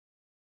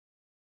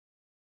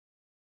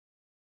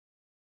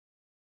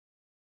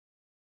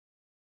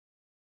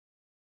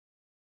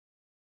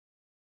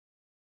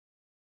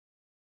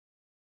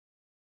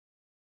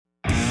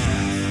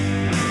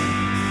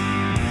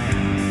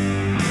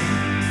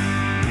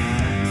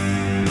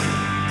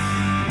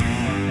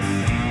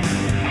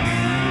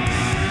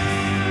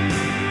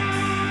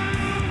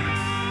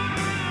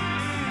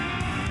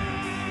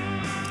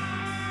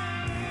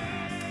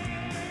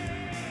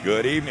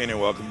Good evening and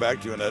welcome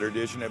back to another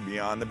edition of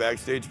Beyond the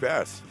Backstage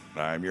Pass.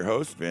 I'm your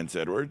host, Vince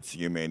Edwards.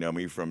 You may know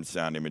me from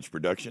Sound Image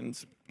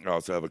Productions. I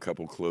also have a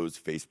couple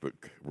closed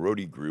Facebook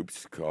roadie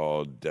groups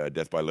called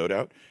Death by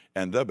Loadout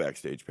and The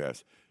Backstage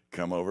Pass.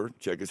 Come over,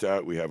 check us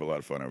out. We have a lot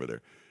of fun over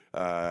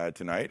there.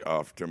 Tonight,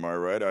 off to my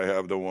right, I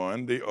have the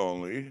one, the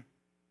only,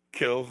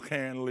 Kill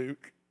Can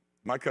Luke,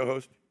 my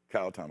co-host,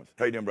 Kyle Thomas.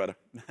 How you doing, brother?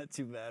 Not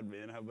too bad,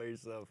 man. How about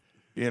yourself?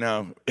 You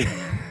know,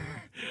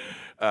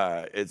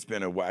 it's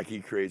been a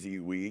wacky, crazy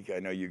week. I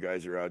know you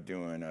guys are out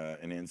doing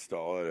an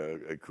install at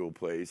a cool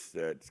place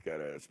that's got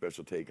a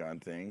special take on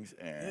things.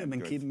 And yeah,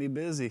 been keeping me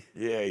busy.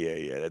 Yeah.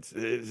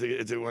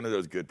 It's one of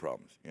those good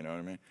problems. You know what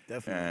I mean?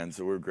 Definitely. And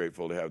so we're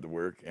grateful to have the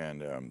work.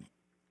 And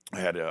I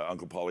had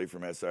Uncle Paulie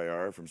from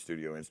SIR, from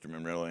Studio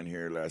Instrumental, in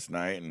here last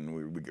night, and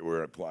we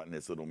were plotting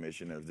this little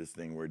mission of this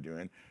thing we're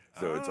doing.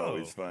 So it's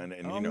always fun.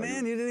 And, you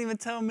didn't even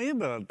tell me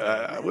about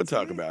that. We'll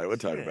talk about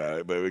it.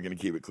 But we're going to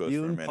keep it close for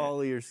a minute. You and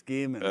Paulie are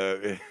scheming.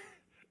 It's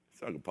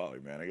Uncle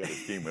Paulie, man. I got to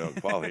scheme with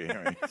Uncle Paulie.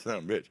 I mean, son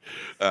of a bitch.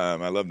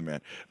 I love the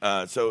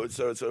man.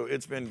 So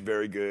it's been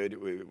very good.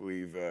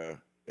 We've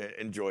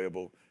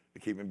enjoyable,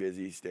 keeping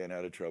busy, staying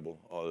out of trouble,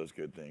 all those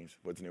good things.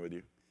 What's new with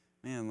you?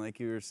 Man,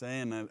 like you were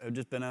saying, I've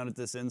just been out at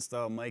this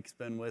install. Mike's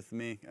been with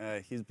me.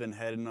 He's been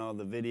heading all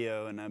the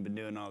video, and I've been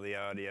doing all the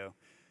audio.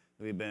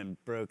 We've been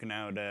broken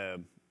out.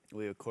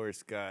 We, of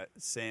course, got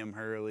Sam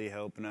Hurley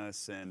helping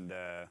us, and,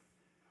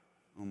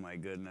 oh, my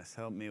goodness,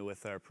 help me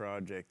with our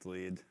project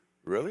lead.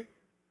 Really?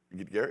 You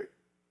get Gary?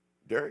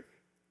 Derek?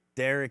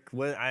 Derek,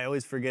 I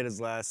always forget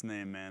his last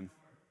name, man.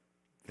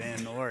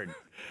 Van Nord.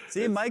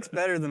 See, Mike's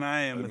better than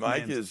I am.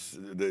 Mike is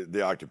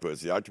the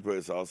octopus. The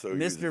octopus also.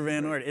 Mr.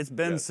 Van Nord. It's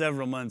been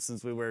several months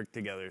since we worked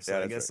together,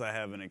 so I guess I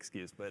have an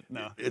excuse. But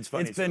no, it's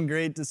funny. It's been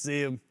great to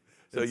see him.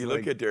 So you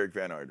look at Derek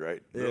Van Nord,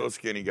 right? Yeah. Little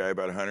skinny guy,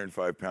 about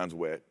 105 pounds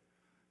wet.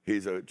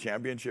 He's a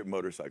championship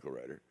motorcycle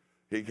rider.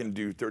 He can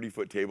do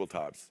 30-foot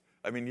tabletops.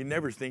 I mean, you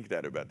never think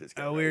that about this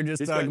guy. Oh, we were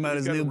just talking about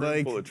his new bike. He's got a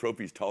room full of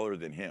trophies taller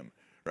than him,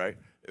 right?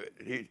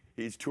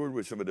 He's toured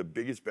with some of the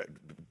biggest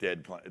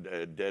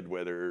dead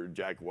weather,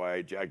 Jack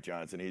White, Jack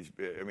Johnson.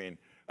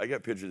 I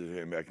got pictures of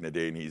him back in the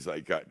day, and he's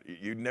like,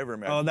 you'd never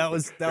imagine. Oh, that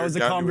was a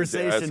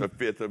conversation. That's a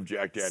fifth of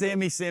Jack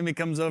Daniels. Sammy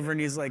comes over,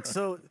 and he's like,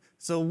 So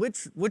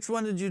which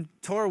one did you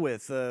tour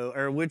with,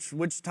 or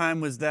which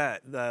time was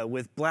that,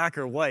 with black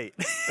or white?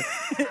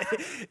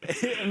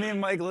 And me and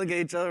Mike look at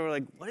each other. We're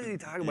like, what is he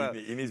talking about?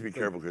 He needs to be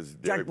careful because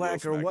Jack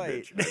Black or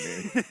white.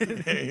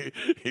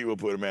 He will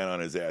put a man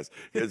on his ass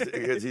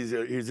because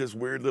he's this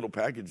weird little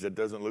package that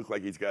doesn't look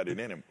like he's got it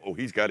in him. Oh,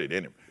 he's got it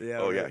in him.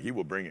 Yeah, he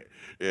will bring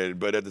it.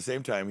 But at the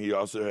same time, he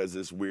also has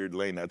this weird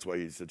lane. That's why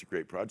he's such a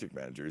great project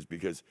manager, is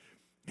because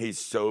he's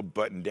so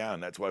buttoned down.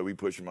 That's why we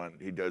push him on.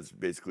 He does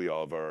basically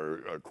all of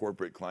our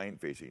corporate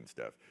client-facing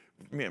stuff.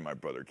 Me and my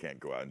brother can't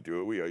go out and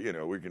do it.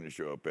 We're going to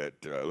show up at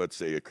let's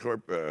say a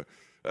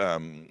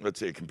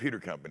computer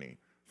company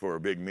for a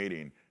big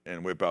meeting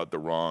and whip out the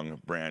wrong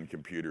brand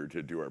computer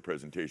to do our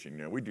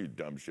presentation. We do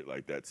dumb shit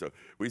like that. So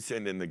we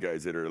send in the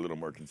guys that are a little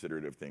more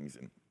considerate of things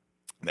and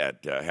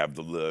that have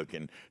the look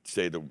and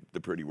say the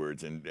pretty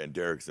words. And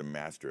Derek's a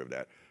master of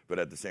that. But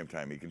at the same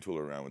time, he can tool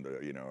around with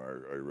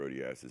our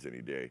roadie asses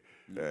any day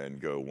and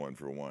go one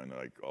for one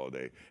like all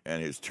day.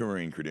 And his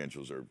touring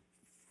credentials are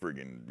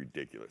friggin'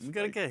 ridiculous. We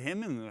gotta get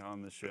him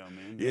on the show,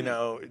 man.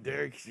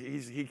 Derek,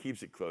 he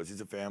keeps it close.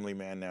 He's a family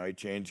man now. He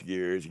changed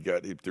gears.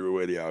 He threw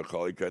away the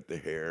alcohol. He cut the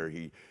hair.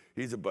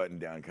 He's a button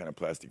down kind of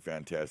plastic,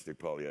 fantastic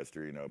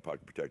polyester,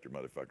 pocket protector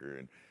motherfucker.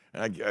 And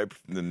I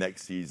the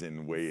next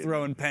season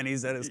throwing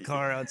pennies at his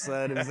car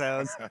outside his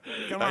house.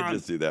 Come on. I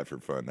just do that for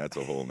fun. That's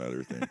a whole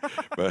nother thing.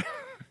 But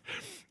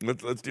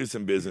let's do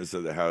some business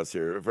of the house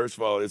here. First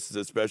of all, this is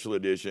a special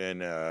edition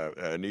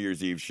New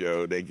Year's Eve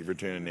show. Thank you for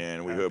tuning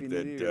in. We hope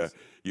that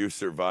you've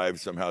survived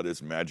somehow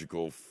this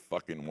magical,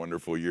 fucking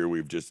wonderful year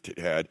we've just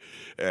had.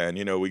 And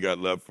we got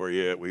love for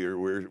you.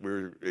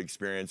 We're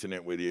experiencing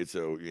it with you,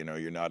 so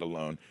you're not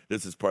alone.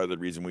 This is part of the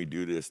reason we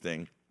do this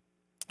thing.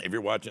 If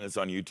you're watching us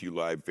on YouTube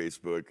Live,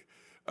 Facebook,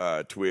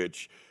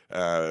 Twitch,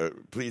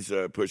 please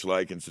push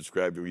like and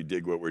subscribe if you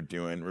dig what we're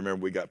doing.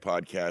 Remember, we got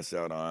podcasts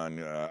out on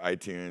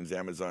iTunes,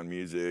 Amazon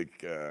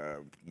Music,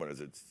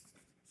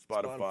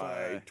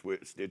 Spotify.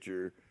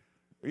 Stitcher.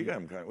 We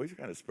kind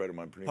of spread them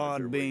on pretty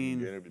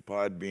Podbean. Much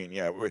Podbean,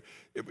 yeah.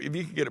 If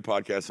you can get a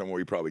podcast somewhere,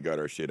 we probably got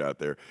our shit out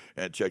there.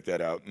 And check that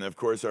out. And, of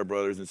course, our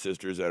brothers and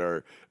sisters that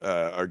are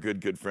our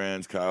good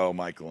friends, Kyle,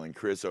 Michael, and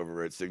Chris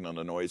over at Signal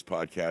to Noise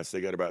Podcast. They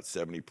got about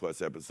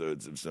 70-plus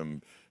episodes of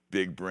some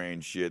big brain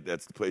shit.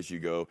 That's the place you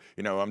go.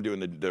 I'm doing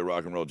the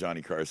rock and roll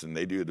Johnny Carson.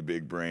 They do the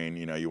big brain.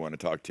 You want to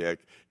talk tech.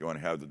 You want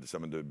to have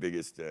some of the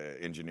biggest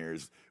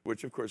engineers,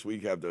 which, of course, we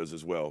have those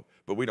as well.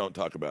 But we don't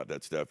talk about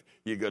that stuff.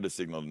 You go to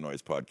Signal to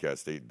Noise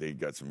Podcast. They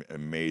got some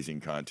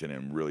amazing content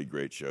and really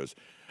great shows.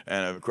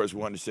 And, of course,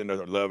 we want to send our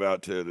love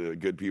out to the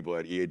good people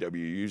at EAW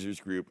Users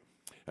Group.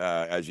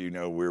 As you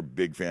know, we're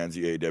big fans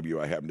of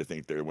EAW. I happen to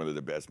think they're one of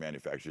the best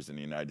manufacturers in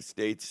the United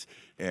States.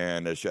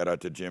 And a shout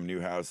out to Jim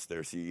Newhouse,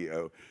 their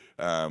CEO.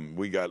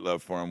 We got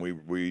love for them.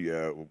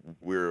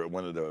 We're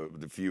one of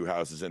the few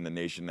houses in the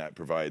nation that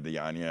provide the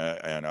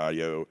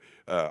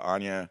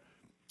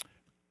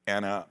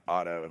Anna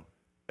Auto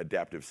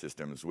adaptive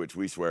systems, which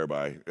we swear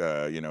by.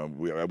 I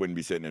wouldn't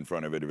be sitting in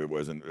front of it if it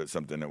wasn't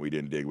something that we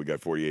didn't dig. We got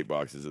 48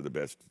 boxes of the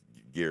best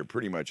gear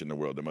pretty much in the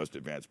world, the most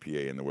advanced PA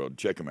in the world.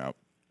 Check them out.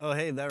 Oh,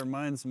 hey, that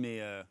reminds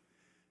me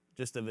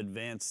just of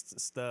advanced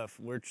stuff.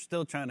 We're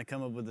still trying to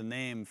come up with a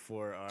name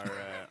for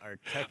our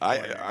tech.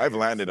 I've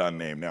landed on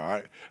name now.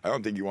 I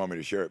don't think you want me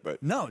to share it,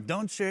 but no,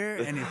 don't share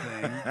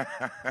anything.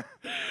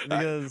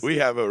 Because we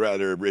have a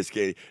rather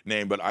risque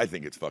name, but I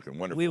think it's fucking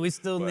wonderful. We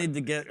still need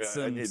to get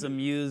some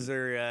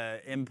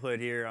user input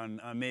here on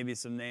maybe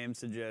some name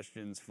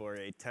suggestions for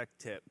a tech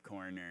tip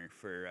corner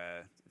for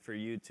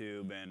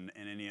YouTube and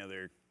any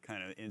other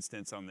kind of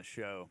instance on the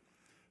show.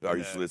 Are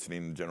you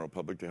soliciting the general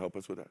public to help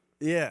us with that?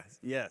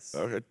 Yes.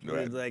 Okay.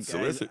 Like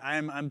solicit.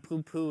 I'm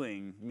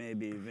poo-pooing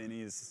maybe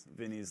Vinny's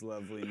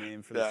lovely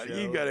name for the show.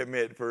 You got to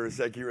admit, for a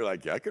sec, you were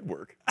like, yeah, I could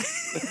work.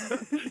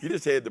 You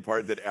just hated the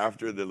part that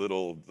after the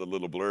little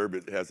blurb,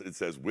 it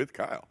says with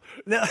Kyle.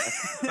 No.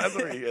 That's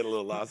where you get a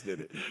little lost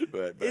in it.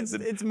 But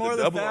it's more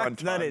the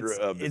fact that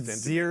it's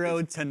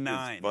 0 to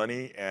 9. It's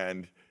funny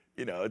and...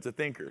 it's a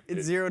thinker.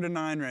 It's 0 to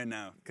 9 right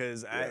now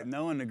because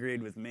no one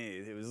agreed with me.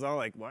 It was all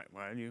like,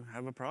 why do you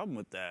have a problem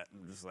with that?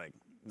 I'm just like,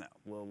 no,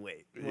 we'll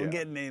wait. We'll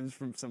get names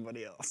from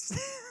somebody else.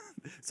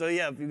 So,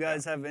 if you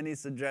guys have any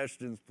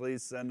suggestions,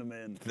 please send them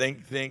in.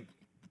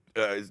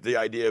 The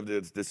idea of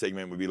this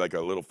segment would be like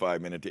a little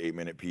 5-minute to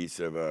 8-minute piece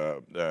of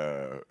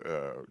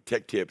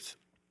tech tips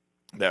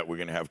that we're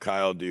going to have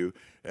Kyle do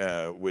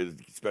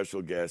with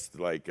special guests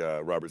like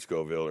Robert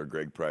Scoville or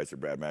Greg Price or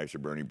Brad Max or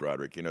Bernie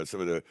Broderick. Some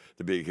of the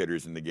big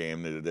hitters in the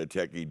game, the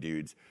techie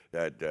dudes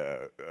that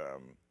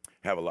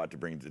have a lot to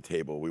bring to the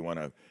table. We want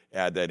to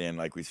add that in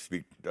like we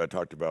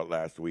talked about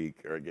last week,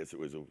 or I guess it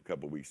was a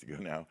couple weeks ago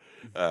now.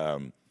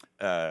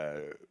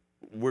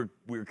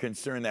 We're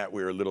concerned that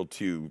we're a little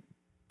too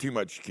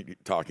much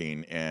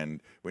talking,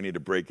 and we need to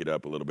break it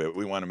up a little bit.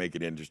 We want to make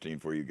it interesting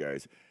for you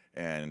guys,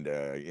 and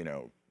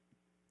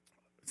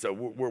so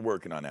we're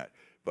working on that.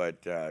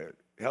 But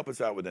help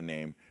us out with a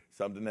name,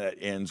 something that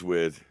ends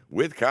with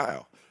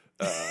Kyle.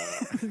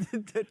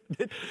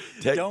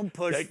 Don't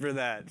push for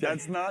that.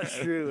 That's not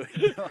true.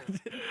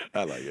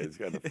 I like it. It's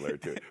got a flair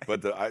to it.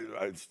 But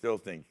I still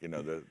think,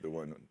 the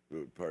one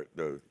part,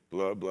 the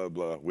blah, blah,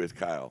 blah with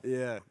Kyle.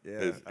 Yeah.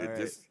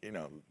 Just,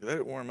 let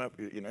it warm up.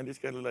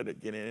 Just got to let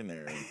it get in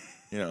there.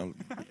 And,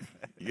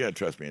 you got to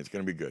trust me. It's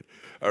going to be good.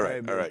 All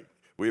right.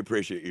 We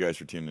appreciate you guys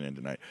for tuning in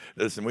tonight.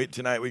 Listen,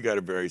 tonight we got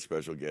a very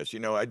special guest.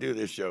 I do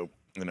this show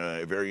in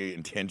a very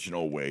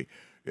intentional way.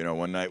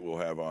 One night we'll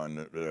have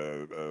on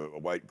a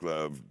white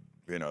glove,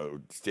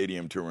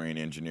 stadium touring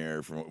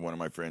engineer from one of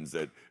my friends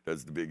that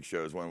does the big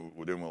shows. Then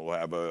we'll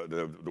have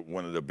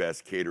one of the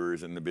best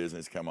caterers in the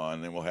business come on.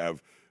 And then we'll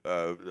have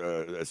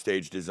a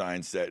stage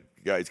design set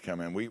guys come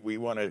in. We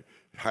want to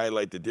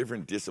highlight the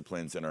different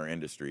disciplines in our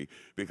industry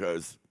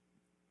because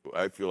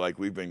I feel like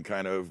we've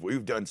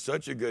done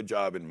such a good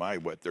job in my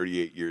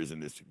 38 years in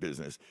this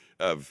business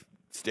of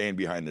staying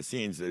behind the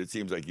scenes that it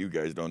seems like you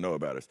guys don't know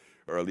about us,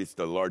 or at least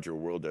the larger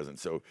world doesn't.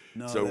 So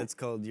that's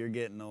called you're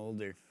getting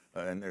older.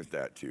 And there's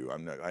that too.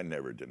 I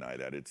never deny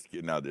that. It's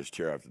now this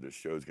chair after this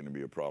show is going to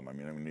be a problem. I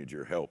mean, I'm going to need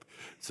your help.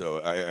 So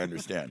I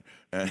understand.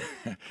 And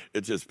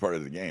it's just part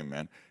of the game,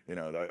 man.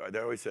 They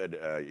always said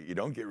you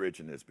don't get rich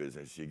in this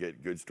business. You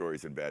get good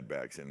stories and bad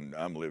backs, and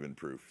I'm living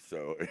proof.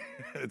 So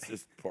it's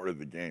just part of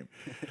the game.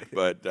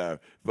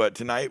 But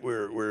tonight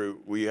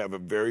we have a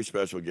very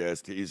special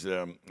guest. He's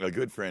a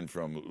good friend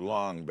from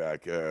long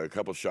back, a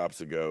couple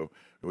shops ago.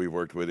 We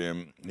worked with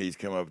him. He's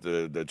come up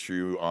the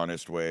true,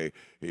 honest way.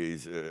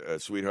 He's a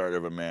sweetheart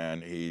of a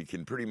man. He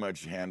can pretty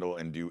much handle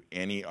and do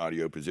any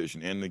audio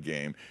position in the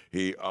game.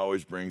 He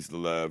always brings the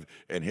love.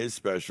 And his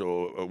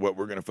special, what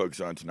we're going to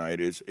focus on tonight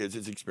is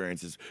his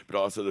experiences, but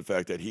also the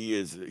fact that he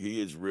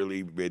has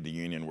really made the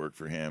union work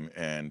for him.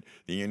 And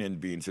the union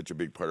being such a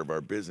big part of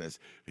our business,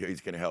 he's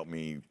going to help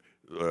me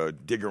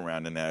dig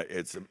around in that.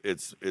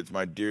 It's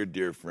my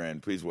dear friend.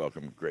 Please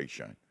welcome Greg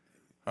Shine.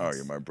 How are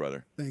you, my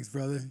brother? Thanks,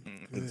 brother.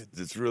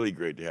 It's really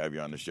great to have you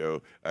on the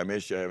show. I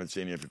miss you. I haven't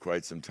seen you for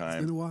quite some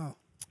time. It's been a while.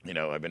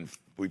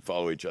 We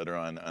follow each other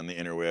on the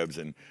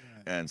interwebs,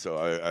 and so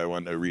I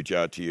wanted to reach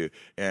out to you,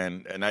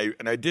 and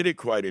I did it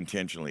quite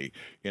intentionally.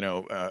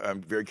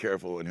 I'm very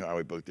careful in how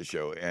I book the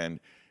show, and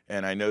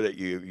I know that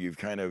you've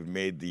kind of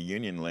made the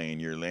union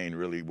lane your lane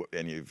really,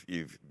 and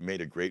you've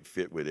made a great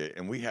fit with it.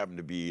 And we happen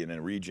to be in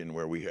a region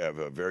where we have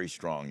a very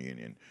strong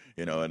union,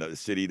 in a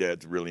city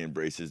that really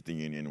embraces the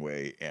union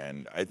way.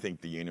 And I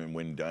think the union,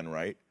 when done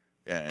right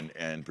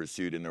and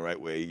pursued in the right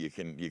way, you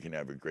can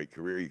have a great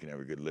career, you can have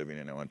a good living.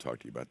 And I want to talk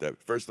to you about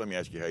that. First, let me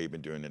ask you how you've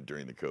been doing it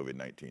during the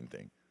COVID-19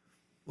 thing.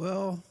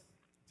 Well,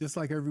 just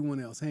like everyone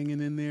else,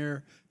 hanging in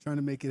there, trying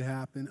to make it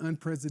happen.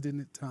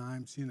 Unprecedented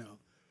times,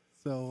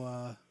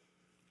 So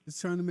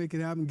just trying to make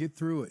it happen, get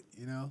through it,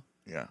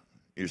 Yeah.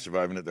 You're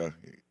surviving it, though?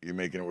 You're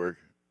making it work?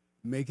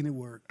 Making it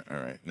work. All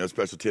right. No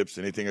special tips?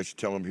 Anything I should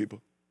tell them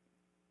people?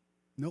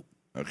 Nope.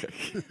 Okay.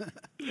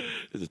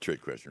 It's a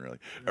trick question, really.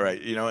 All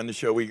right. In the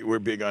show, we're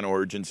big on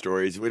origin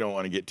stories. We don't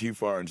want to get too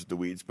far into the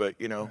weeds, but,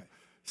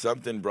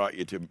 something brought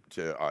you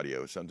to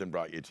audio. Something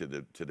brought you to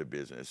the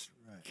business.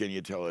 Right. Can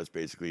you tell us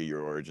basically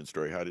your origin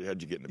story? How'd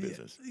you get in the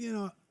business?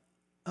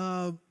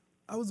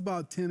 I was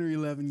about 10 or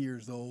 11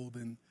 years old,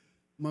 and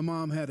my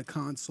mom had a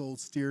console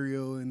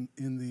stereo in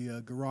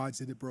the garage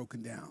that had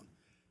broken down.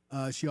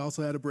 She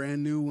also had a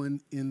brand new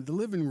one in the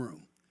living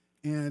room.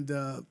 And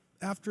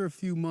after a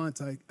few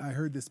months, I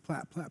heard this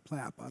plap, plap,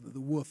 plap out of the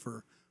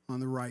woofer on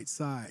the right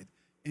side.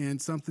 And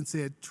something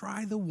said,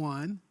 try the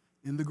one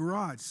in the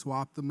garage.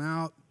 Swap them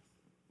out.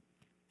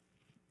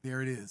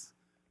 There it is.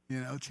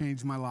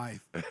 Changed my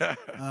life.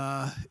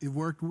 It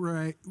worked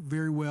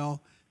very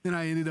well. Then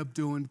I ended up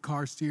doing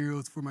car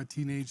stereos for my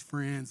teenage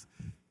friends.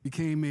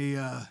 Became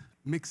a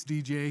mix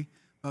DJ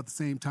about the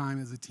same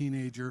time as a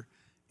teenager,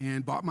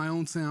 and bought my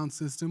own sound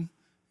system.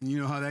 And you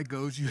know how that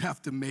goes. You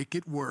have to make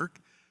it work.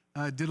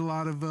 Did a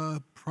lot of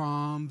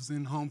proms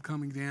and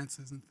homecoming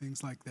dances and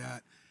things like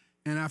that.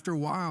 And after a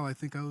while, I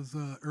think I was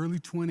early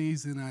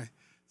 20s, and I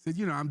said,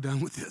 I'm done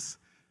with this.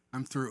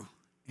 I'm through.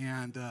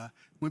 And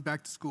went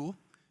back to school.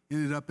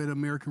 Ended up at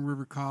American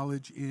River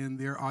College in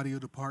their audio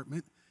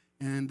department.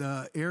 And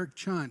Eric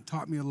Chun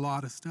taught me a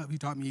lot of stuff. He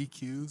taught me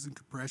EQs and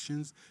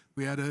compressions.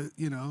 We had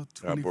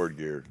outboard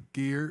gear.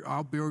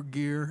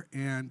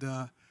 And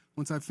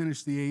once I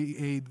finished the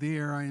AA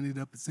there, I ended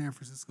up at San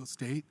Francisco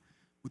State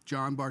with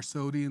John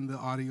Barsotti in the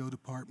audio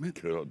department.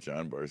 Good old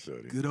John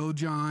Barsotti. Good old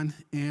John.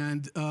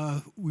 And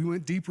we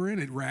went deeper in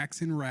it,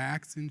 racks and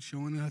racks, and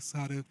showing us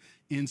how to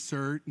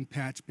insert and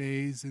patch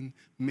bays and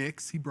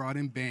mix. He brought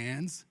in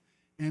bands,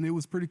 and it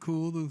was pretty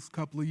cool. Those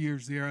couple of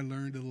years there, I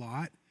learned a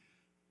lot.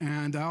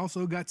 And I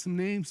also got some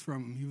names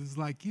from him. He was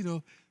like,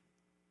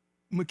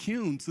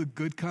 McCune's a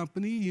good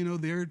company.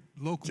 They're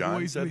local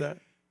John boys. John said that?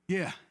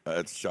 Yeah.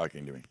 That's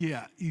shocking to me.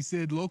 Yeah. He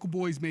said local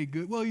boys make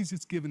good. Well, he's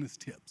just giving us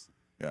tips,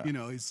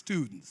 his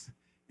students.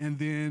 And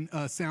then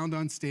Sound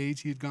on Stage,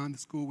 he had gone to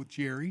school with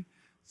Jerry.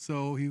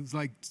 So he was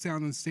like,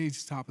 Sound on Stage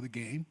is top of the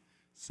game.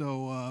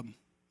 So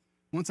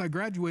once I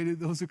graduated,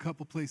 those are a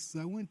couple places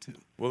I went to.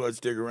 Well, let's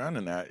dig around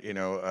in that.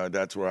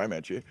 That's where I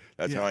met you.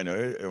 That's how I know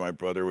you. My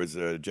brother was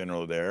a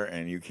general there,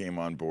 and you came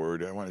on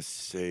board, I want to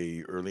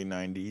say early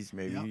 90s,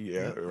 maybe,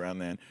 around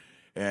then.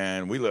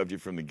 And we loved you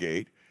from the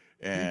gate.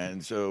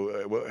 And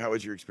so how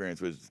was your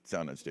experience with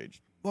Sound on Stage?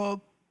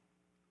 Well,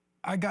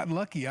 I got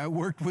lucky. I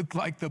worked with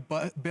like the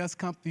best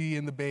company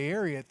in the Bay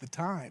Area at the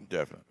time.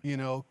 Definitely.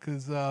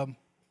 Because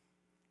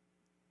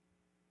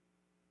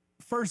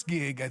first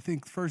gig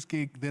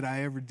that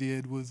I ever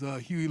did was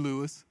Huey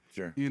Lewis.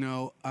 Sure.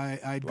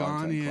 I'd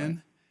gone in, client.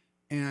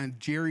 And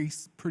Jerry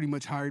pretty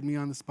much hired me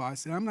on the spot.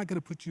 Said, I'm not going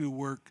to put you to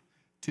work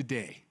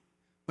today,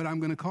 but I'm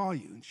going to call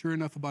you. And sure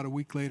enough, about a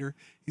week later,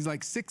 he's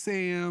like, 6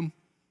 a.m.,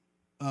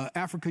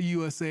 Africa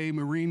USA,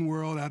 Marine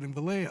World out in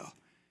Vallejo.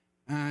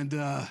 And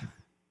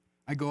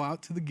I go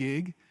out to the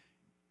gig.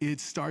 It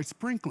starts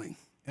sprinkling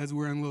as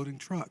we're unloading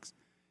trucks.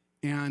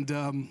 And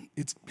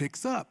it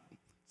picks up.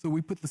 So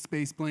we put the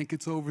space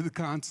blankets over the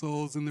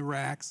consoles and the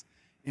racks,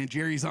 and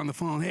Jerry's on the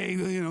phone, hey,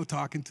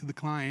 talking to the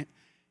client,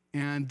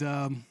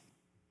 and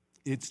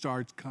it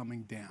starts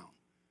coming down.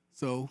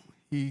 So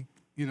he,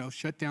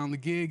 shut down the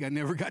gig. I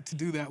never got to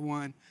do that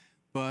one,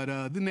 but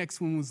the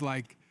next one was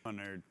like.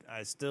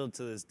 I still,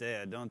 to this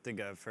day, I don't think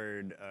I've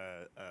heard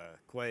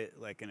quite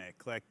like an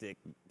eclectic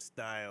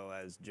style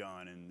as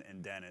John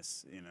and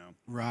Dennis,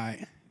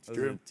 Right. Those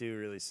are two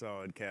really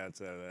solid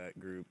cats out of that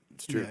group.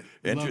 It's true.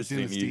 Yeah,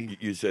 interesting.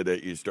 You said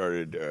that you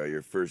started,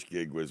 your first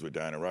gig was with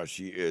Diana Ross.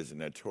 She is a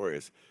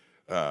notorious,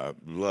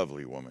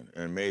 lovely woman,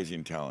 an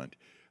amazing talent,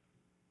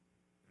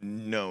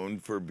 known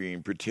for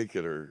being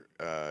particular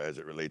as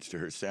it relates to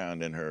her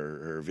sound and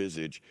her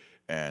visage.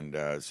 And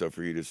so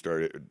for you to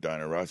start at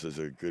Diana Ross is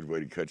a good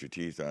way to cut your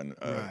teeth on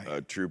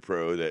a true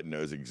pro that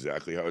knows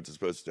exactly how it's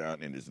supposed to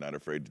sound and is not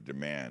afraid to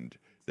demand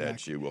that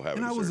she will have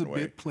it a certain way. And I was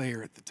a bit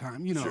player at the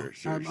time.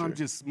 I'm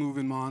just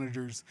moving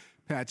monitors,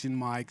 patching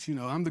mics.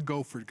 I'm the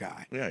gopher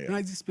guy. Yeah. And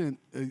I just spent,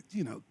 a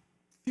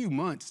few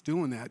months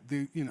doing that.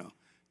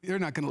 They're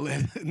not going to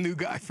let a new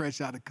guy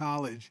fresh out of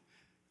college,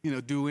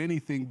 do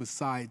anything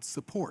besides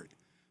support.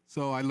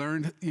 So I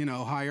learned,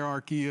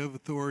 hierarchy of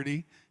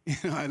authority.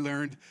 I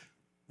learned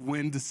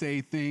when to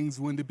say things,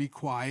 when to be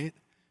quiet.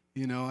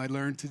 I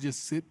learned to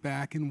just sit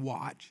back and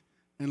watch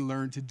and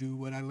learn to do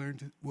what I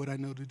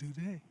know to do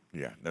today.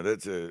 Yeah, now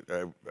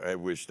I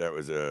wish that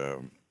was a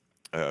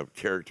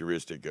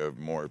characteristic of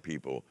more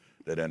people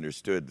that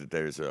understood that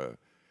there's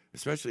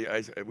especially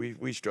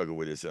we struggle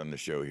with this on the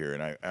show here,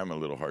 and I'm a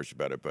little harsh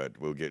about it, but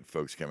we'll get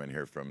folks coming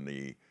here from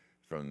the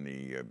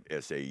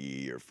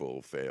SAE or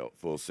Full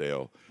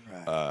Sail,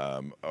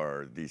 right.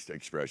 Or these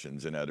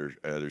expressions and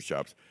other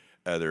shops,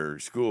 other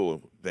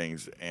school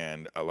things,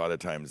 and a lot of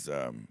times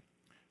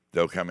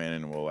they'll come in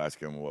and we'll ask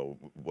them, well,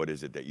 what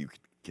is it that you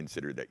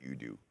consider that you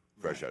do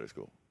fresh out of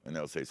school? and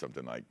they'll say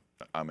something like,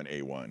 I'm an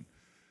A1.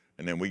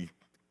 And then we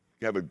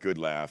have a good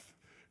laugh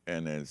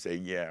and then say,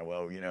 yeah,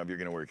 well, if you're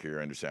going to work here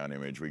under sound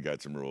image, we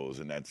got some rules,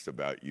 and that's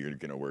about you're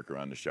going to work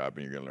around the shop,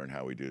 and you're going to learn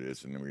how we do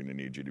this, and then we're going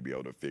to need you to be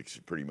able to fix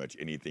pretty much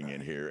anything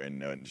in here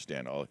and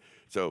understand all.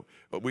 So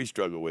but we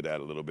struggle with that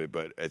a little bit,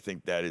 but I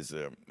think that is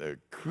a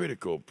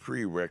critical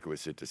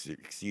prerequisite to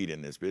succeed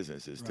in this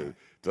business is to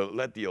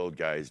let the old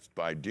guys,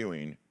 by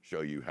doing,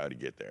 show you how to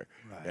get there.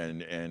 Right.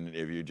 And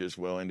if you're just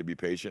willing to be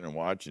patient and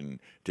watch and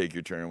take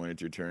your turn when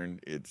it's your turn,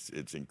 it's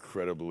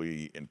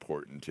incredibly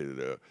important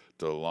to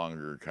the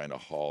longer kind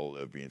of haul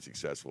of being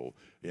successful.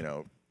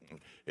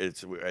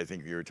 I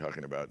think you were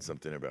talking about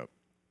something about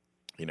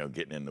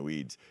getting in the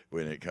weeds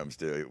when it comes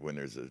to when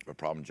there's a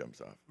problem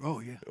jumps off. Oh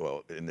yeah.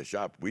 Well, in the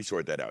shop we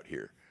sort that out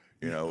here.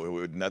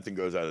 Nothing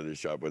goes out of the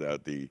shop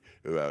without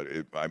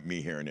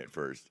me hearing it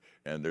first.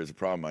 And there's a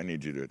problem. I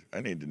need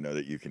to know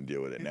that you can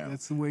deal with it now.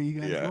 That's the way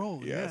you guys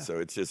roll. Yeah. So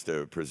it's just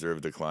to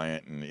preserve the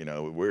client,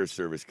 and we're a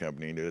service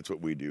company. That's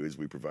what we do is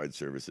we provide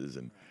services,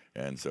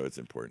 and so it's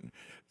important.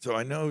 So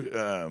I know,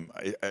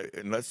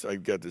 unless I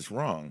got this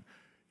wrong,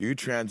 you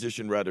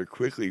transitioned rather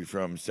quickly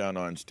from sound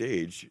on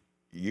stage.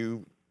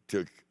 You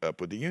took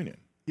up with the union.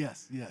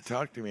 Yes.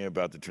 Talk to me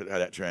about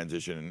that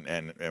transition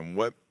and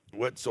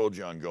what sold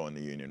you on going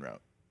the union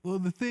route? Well,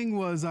 the thing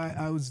was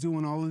I was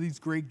doing all of these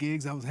great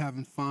gigs. I was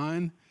having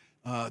fun.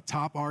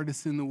 Top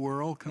artists in the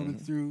world coming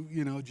through.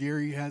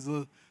 Jerry has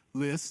a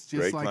list just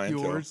great like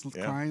clientele. yours,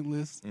 client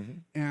list.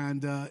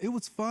 And it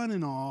was fun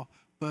and all.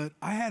 But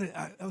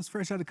I was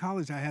fresh out of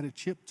college. I had a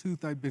chipped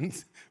tooth I'd been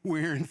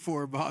wearing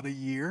for about a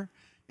year.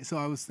 And so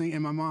I was thinking,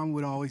 and my mom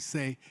would always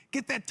say,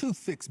 get that tooth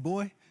fixed,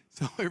 boy.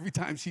 So every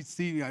time she'd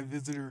see me, I'd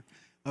visit her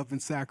up in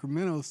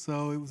Sacramento.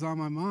 So it was on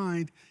my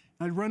mind.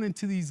 I'd run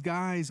into these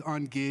guys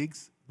on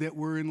gigs that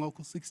were in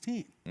Local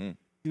 16.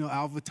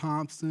 Alva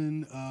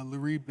Thompson,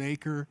 Larry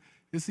Baker.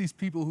 It's these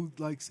people who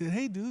said,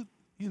 hey, dude,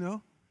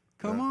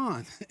 come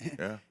on.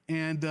 Yeah.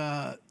 And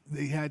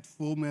they had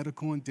full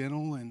medical and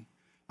dental, and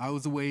I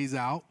was a ways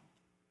out.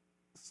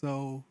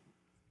 So,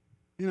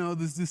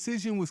 this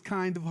decision was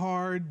kind of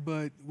hard,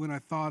 but when I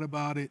thought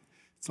about it,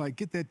 it's like,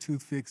 get that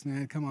tooth fixed,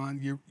 man. Come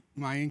on,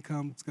 my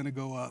income's going to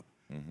go up.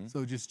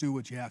 So just do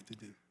what you have to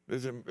do.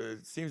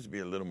 It seems to be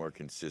a little more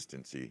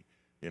consistency,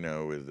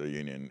 with the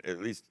union, at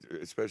least,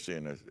 especially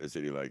in a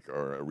city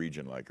or a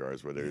region like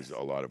ours where there's a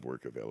lot of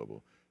work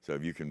available. So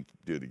if you can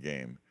do the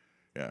game,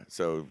 yeah.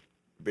 So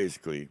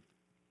basically,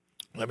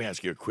 let me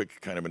ask you a quick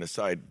kind of an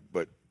aside,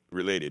 but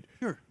related.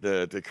 Sure.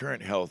 The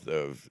current health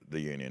of the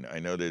union, I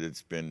know that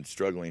it's been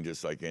struggling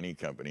just like any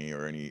company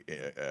or any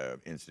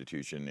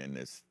institution in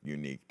this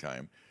unique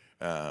time.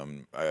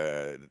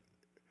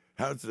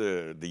 How's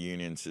the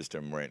union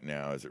system right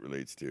now as it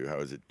relates to how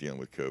is it dealing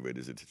with COVID?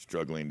 Is it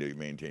struggling to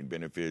maintain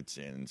benefits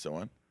and so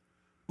on?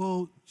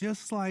 Well,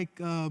 just like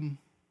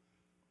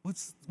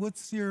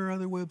what's your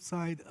other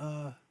website?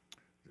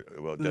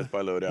 Death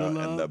by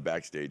Loadout and the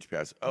Backstage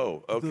Pass.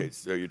 Oh, okay.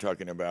 So you're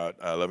talking about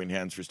Loving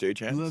Hands for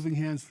Stagehands? Loving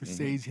Hands for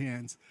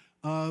Stagehands.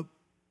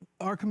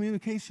 Our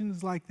communication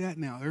is like that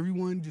now.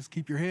 Everyone, just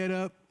keep your head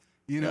up.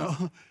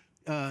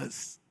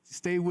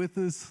 Stay with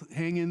us,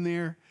 hang in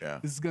there. Yeah.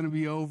 This is going to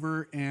be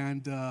over,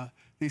 and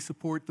they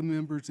support the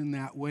members in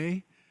that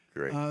way.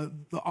 Great.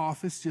 The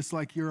office, just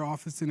like your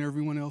office and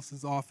everyone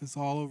else's office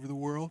all over the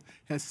world,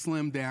 has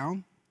slimmed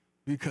down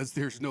because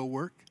there's no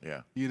work.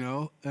 Yeah.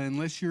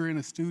 Unless you're in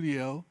a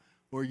studio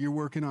or you're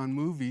working on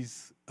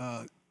movies,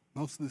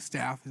 most of the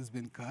staff has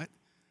been cut.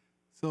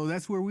 So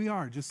that's where we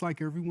are, just like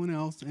everyone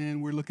else,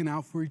 and we're looking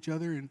out for each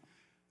other, and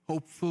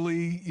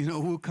hopefully,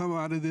 we'll come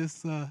out of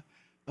this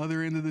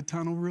other end of the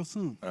tunnel real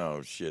soon.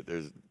 Oh shit!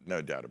 There's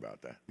no doubt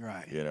about that.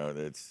 Right.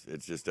 It's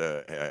just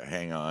a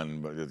hang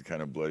on, but it's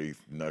kind of bloody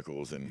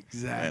knuckles, and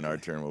our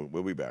turn.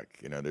 We'll be back.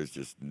 There's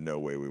just no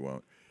way we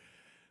won't.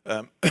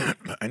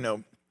 I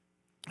know.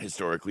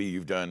 Historically,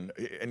 you've done,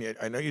 and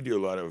I know you do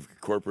a lot of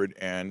corporate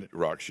and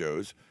rock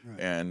shows,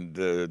 and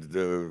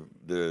the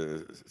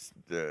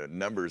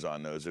numbers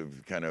on those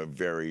have kind of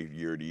varied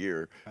year to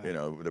year.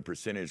 The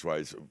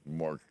percentage-wise,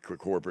 more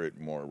corporate,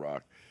 more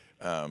rock.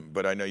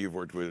 But I know you've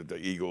worked with the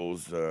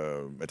Eagles,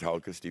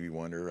 Metallica, Stevie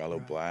Wonder, Aloe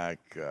Black,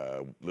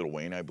 Lil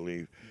Wayne, I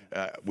believe.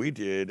 We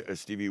did a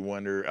Stevie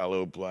Wonder,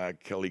 Aloe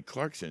Black, Kelly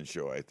Clarkson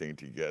show, I think,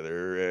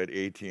 together at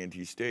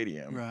AT&T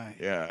Stadium. Right.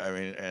 Yeah,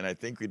 and I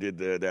think we did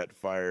that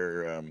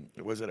fire.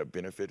 Was it a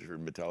benefit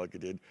Metallica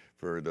did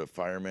for the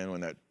firemen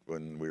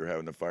when we were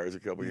having the fires a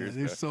couple years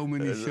ago? There's so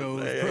many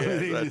shows.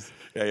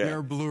 They're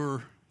a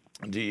blur.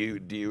 Do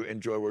you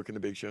enjoy working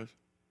the big shows?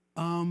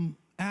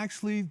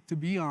 Actually, to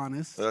be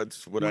honest,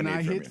 that's what I need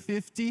from you. When I hit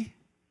 50,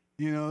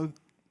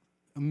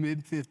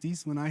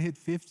 mid-50s, when I hit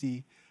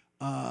 50,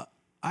 I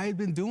had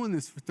been doing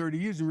this for 30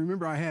 years. And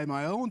remember, I had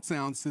my own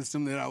sound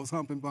system that I was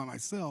humping by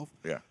myself.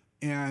 Yeah.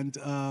 And,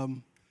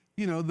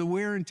 the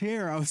wear and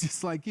tear, I was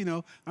just like,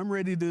 I'm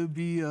ready to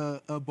be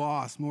a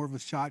boss, more of a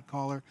shot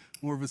caller,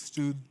 more of a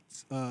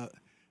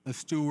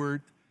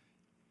steward.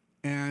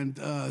 And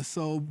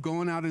so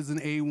going out as an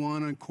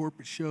A1 on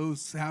corporate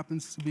shows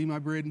happens to be my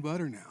bread and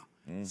butter now.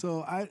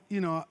 So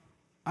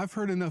I've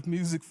heard enough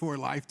music for a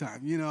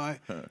lifetime.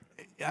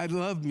 I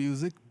love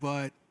music,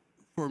 but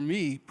for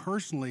me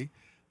personally,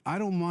 I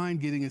don't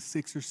mind getting a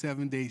 6 or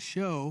 7 day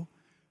show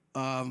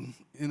in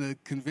a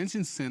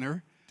convention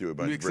center. Do a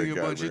bunch mixing of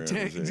a bunch of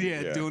breakout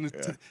rooms.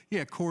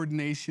 doing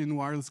coordination,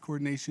 wireless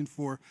coordination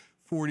for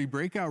 40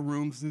 breakout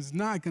rooms is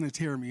not going to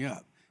tear me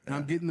up. And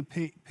I'm getting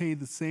paid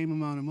the same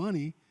amount of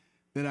money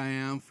that I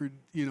am for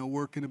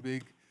working a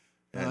big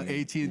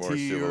AT&T more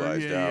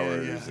civilized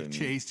hours and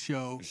Chase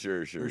show.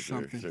 Sure,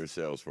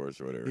 Salesforce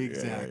or whatever.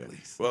 Exactly.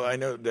 Well, I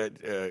know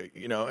that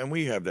and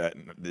we have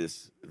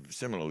this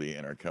similarly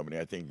in our company.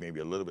 I think maybe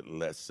a little bit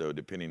less so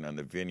depending on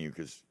the venue,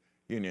 because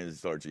Union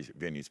is largely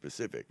venue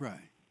specific.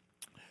 Right.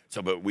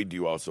 So, but we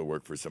do also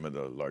work for some of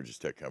the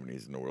largest tech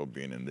companies in the world,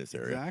 being in this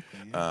area. Exactly.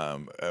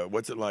 Yeah.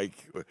 What's it like?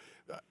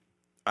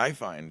 I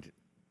find,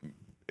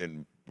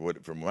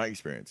 from my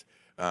experience,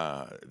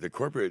 the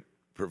corporate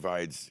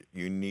provides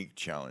unique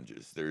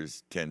challenges.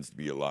 Tends to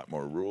be a lot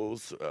more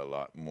rules, a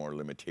lot more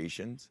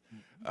limitations.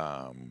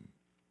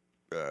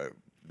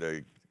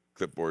 The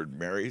clipboard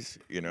marries,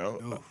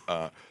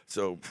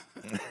 so.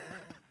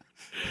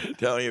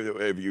 Tell me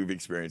if you've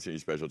experienced any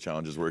special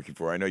challenges working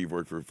for. I know you've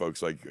worked for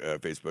folks like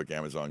Facebook,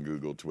 Amazon,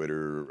 Google,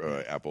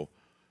 Twitter, Apple.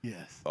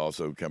 Yes.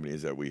 Also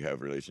companies that we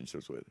have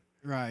relationships with.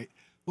 Right.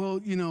 Well,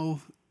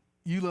 you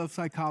love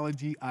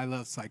psychology. I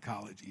love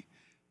psychology.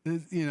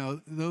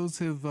 Those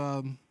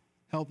have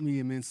helped me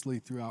immensely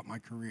throughout my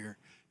career,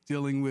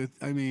 dealing with,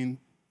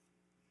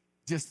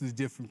 just the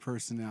different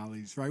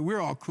personalities, right?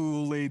 We're all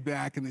cool, laid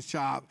back in the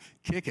shop,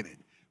 kicking it.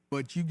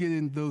 But you get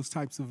in those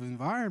types of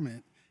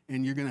environment,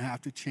 and you're going to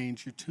have to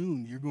change your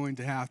tune. You're going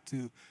to have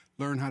to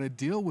learn how to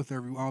deal with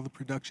all the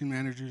production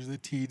managers, the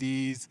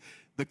TDs,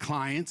 the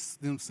clients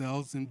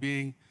themselves, and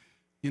being,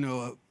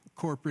 a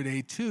corporate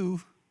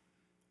A2,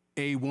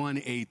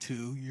 A1,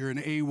 A2. You're an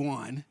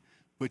A1,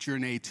 but you're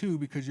an A2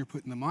 because you're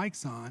putting the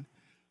mics on.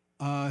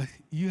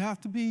 You have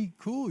to be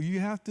cool. You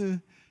have to,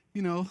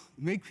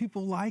 make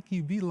people like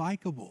you, be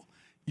likable.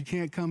 You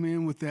can't come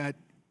in with that,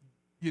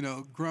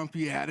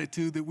 grumpy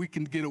attitude that we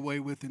can get away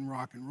with in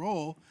rock and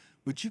roll.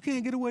 But you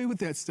can't get away with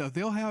that stuff.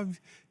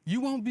 You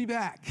won't be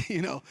back,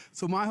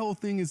 So my whole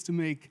thing is to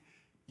make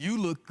you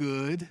look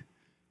good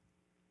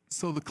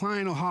so the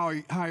client will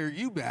hire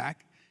you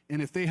back.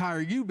 And if they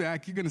hire you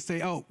back, you're going to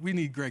say, oh, we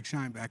need Greg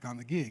Shine back on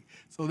the gig.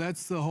 So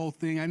that's the whole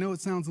thing. I know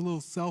it sounds a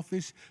little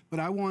selfish, but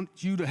I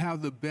want you to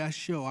have the best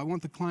show. I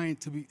want the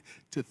client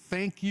to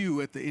thank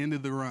you at the end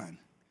of the run.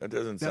 That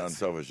doesn't sound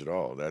selfish at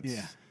all.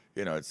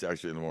 It's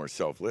actually more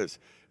selfless.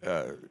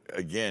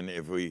 Again,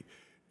 if we...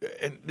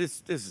 And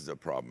this is a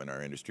problem in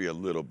our industry a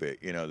little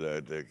bit,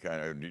 the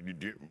kind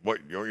of,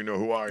 what, you know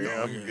who I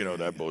am,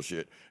 that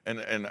bullshit.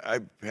 And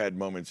I've had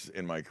moments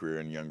in my career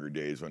in younger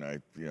days when I,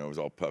 was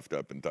all puffed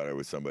up and thought I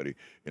was somebody,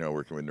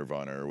 working with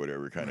Nirvana or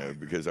whatever,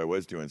 because I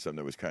was doing something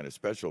that was kind of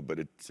special, but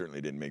it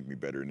certainly didn't make me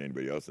better than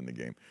anybody else in the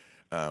game.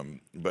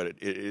 But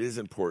it is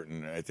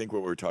important. I think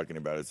what we're talking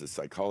about is the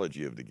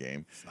psychology of the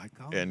game.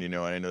 Psychology. And,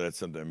 I know that's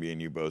something me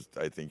and you both,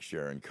 I think,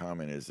 share in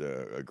common, is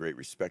a great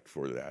respect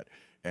for that.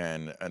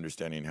 And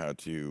understanding how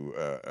to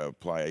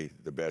apply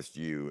the best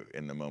you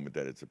in the moment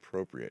that it's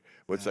appropriate.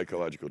 What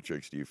psychological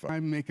tricks do you find? I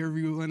make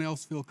everyone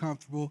else feel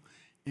comfortable,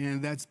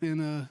 and that's been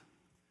a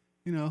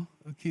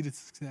key to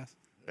success.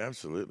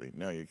 Absolutely.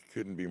 No, you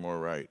couldn't be more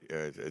right.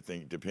 I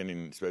think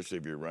depending, especially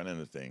if you're running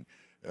the thing,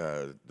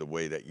 the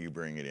way that you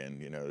bring it in,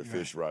 the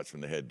fish rots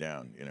from the head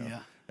down, Yeah.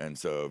 And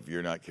so if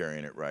you're not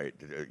carrying it right,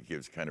 it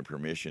gives kind of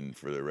permission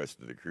for the rest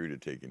of the crew to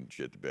take and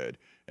shit to bed.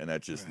 And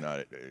that's just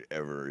not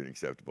ever an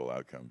acceptable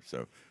outcome.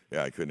 So,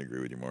 yeah, I couldn't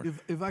agree with you more.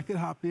 If I could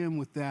hop in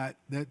with that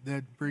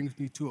brings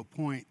me to a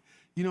point.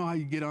 You know how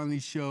you get on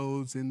these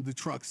shows and the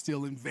truck's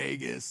still in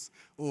Vegas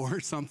or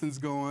something's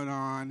going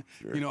on,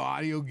 Sure.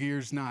 Audio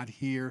gear's not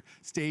here,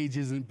 stage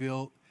isn't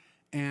built.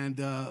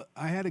 And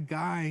I had a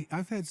guy,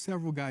 I've had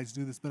several guys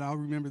do this, but I'll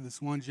remember this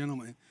one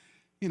gentleman,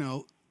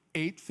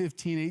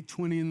 8:15,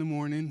 8:20 in the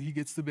morning, he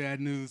gets the bad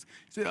news.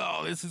 He said,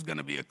 oh, this is going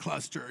to be a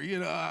cluster.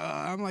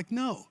 I'm like,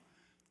 no,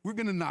 we're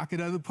going to knock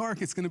it out of the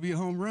park. It's going to be a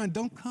home run.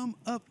 Don't come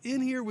up in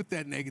here with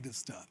that negative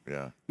stuff.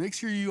 Yeah. Make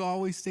sure you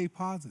always stay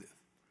positive.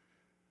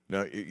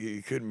 No,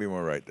 you couldn't be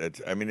more right.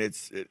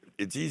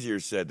 It's easier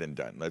said than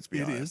done. Let's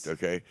be honest. It is.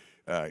 Okay.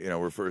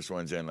 We're first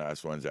ones in,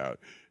 last ones out.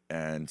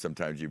 And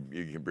sometimes you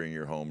can bring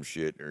your home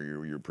shit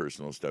or your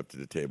personal stuff to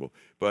the table.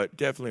 But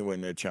definitely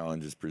when a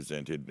challenge is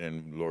presented,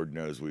 and Lord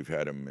knows we've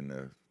had them in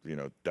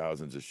the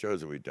thousands of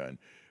shows that we've done,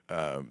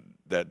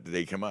 that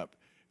they come up.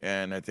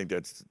 And I think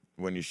that's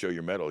when you show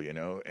your mettle,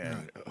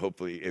 and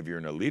hopefully if you're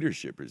in a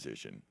leadership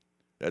position,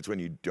 that's when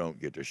you don't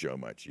get to show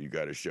much. You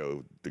got to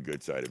show the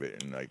good side of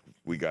it, and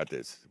we got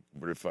this.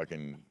 We're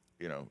fucking,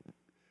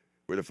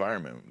 we're the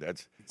firemen.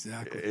 That's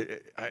exactly.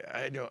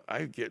 I know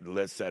I get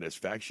less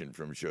satisfaction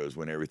from shows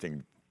when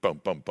everything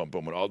bump,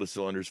 when all the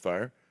cylinders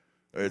fire.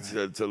 It's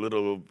a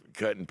little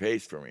cut and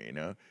paste for me,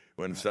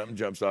 When something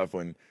jumps off,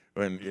 when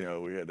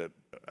we had that,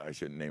 I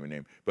shouldn't name a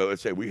name, but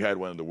let's say we had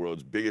one of the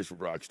world's biggest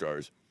rock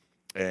stars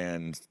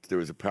and there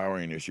was a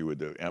powering issue with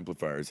the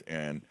amplifiers,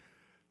 and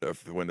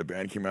when the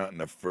band came out and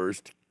the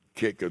first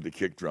kick of the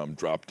kick drum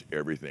dropped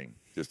everything.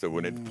 Just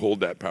when it pulled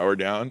that power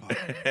down,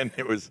 and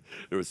there was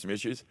some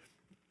issues,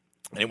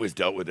 and it was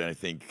dealt with in, I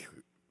think,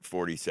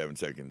 47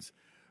 seconds.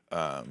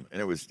 And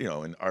it was,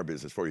 in our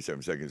business,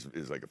 47 seconds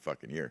is like a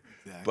fucking year.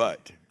 Exactly.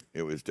 But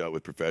it was dealt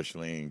with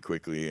professionally and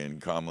quickly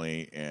and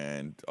calmly,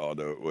 and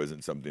although it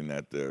wasn't something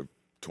that the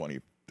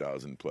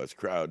 20,000 plus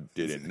crowd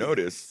didn't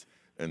notice,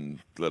 and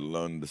let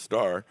alone the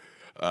star,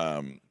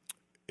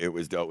 it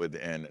was dealt with,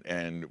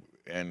 and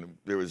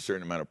there was a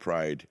certain amount of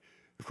pride.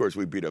 Of course,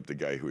 we beat up the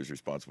guy who was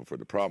responsible for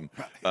the problem,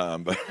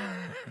 but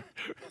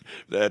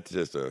that's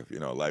just a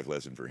life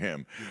lesson for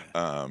him,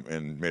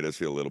 and made us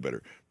feel a little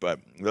better. But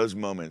those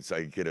moments,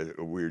 I get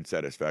a weird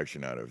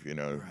satisfaction out of,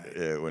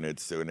 when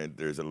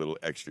there's a little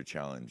extra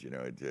challenge.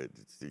 It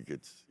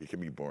can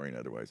be boring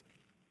otherwise.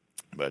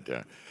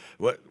 But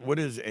what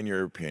is, in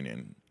your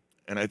opinion,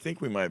 and I think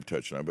we might have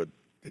touched on it, but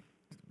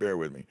bear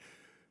with me.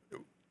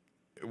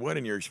 What,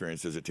 in your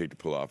experience, does it take to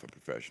pull off a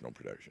professional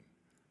production?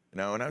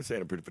 Now, when I'm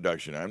saying a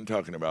production, I'm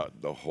talking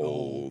about the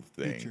whole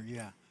thing. Picture,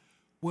 yeah.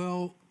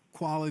 Well,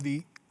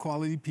 quality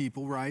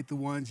people, right? The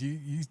ones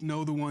you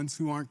know, the ones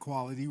who aren't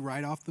quality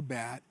right off the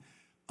bat.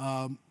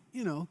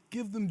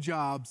 Give them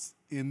jobs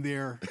in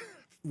their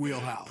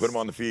wheelhouse. Put them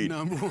on the feed.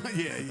 Number one,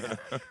 yeah.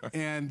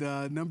 And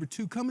number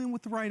two, come in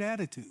with the right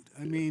attitude.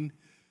 I mean,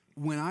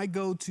 when I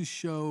go to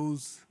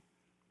shows,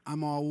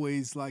 I'm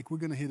always like, we're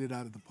going to hit it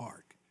out of the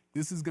park.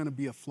 This is going to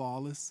be a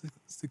flawless,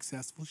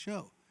 successful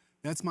show.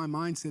 That's my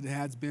mindset. It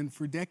has been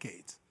for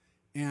decades.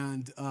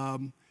 And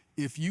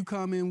if you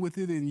come in with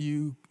it and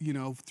you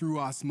through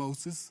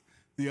osmosis,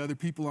 the other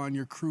people on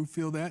your crew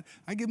feel that,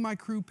 I give my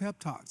crew pep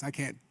talks. I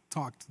can't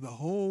talk to the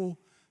whole,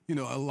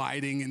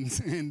 lighting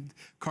and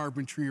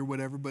carpentry or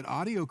whatever, but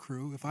audio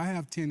crew, if I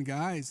have 10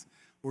 guys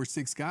or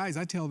 6 guys,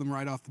 I tell them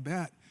right off the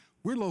bat,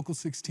 we're local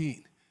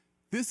 16.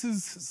 This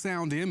is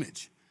sound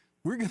image.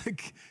 We're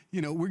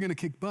gonna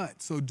kick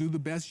butt. So do the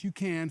best you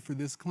can for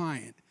this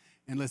client,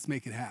 and let's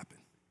make it happen.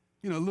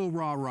 A little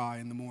rah-rah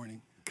in the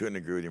morning. Couldn't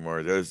agree with you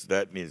more.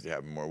 That needs to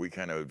happen more. We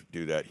kind of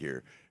do that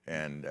here,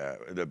 and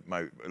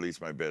at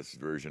least my best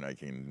version I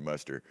can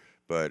muster.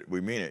 But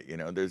we mean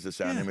it. There's a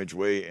sound image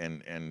way,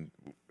 and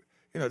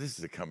this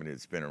is a company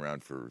that's been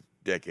around for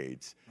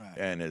decades,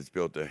 and has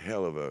built a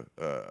hell of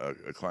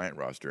a client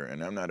roster.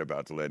 And I'm not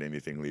about to let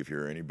anything leave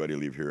here, or anybody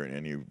leave here in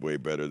any way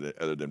better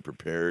other than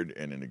prepared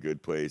and in a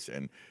good place,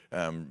 and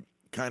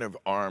kind of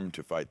armed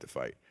to fight the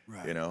fight.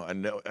 Right.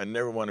 I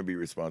never want to be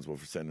responsible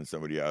for sending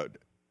somebody out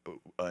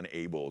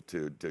unable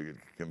to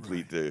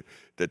complete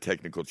the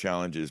technical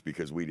challenges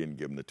because we didn't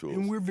give them the tools.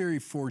 And we're very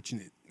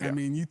fortunate. Yeah. I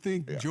mean, you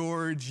think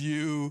George,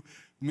 you,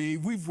 me,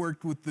 we've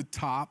worked with the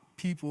top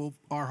people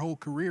our whole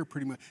career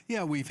pretty much.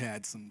 Yeah, we've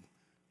had some,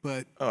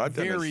 but I've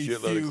done a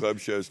shitload of club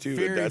shows too,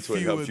 but that's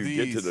what helps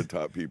you get to the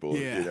top people,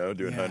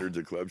 doing hundreds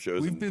of club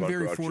shows and punk rock shows. We've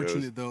been very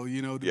fortunate though,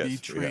 to be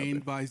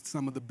trained by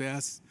some of the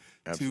best.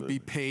 Absolutely. To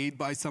be paid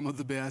by some of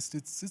the best.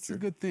 It's a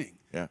good thing.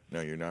 Yeah,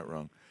 no, you're not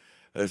wrong.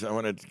 I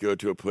wanted to go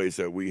to a place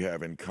that we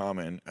have in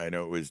common. I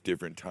know it was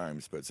different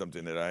times, but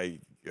something that I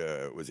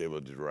was able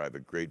to derive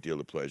a great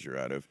deal of pleasure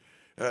out of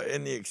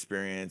in the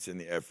experience and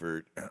the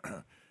effort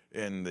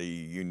and the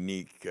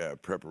unique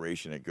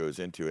preparation that goes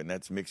into it, and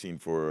that's mixing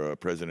for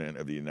President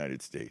of the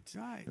United States.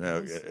 Right.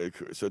 Now,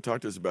 so talk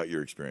to us about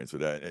your experience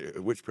with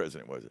that. Which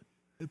president was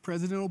it?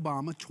 President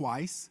Obama,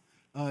 twice.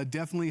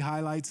 Definitely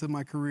highlights of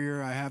my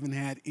career. I haven't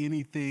had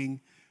anything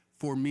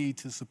for me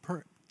to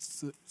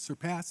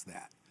surpass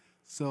that.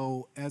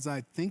 So as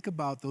I think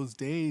about those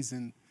days,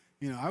 and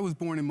I was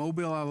born in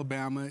Mobile,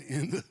 Alabama,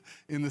 in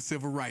the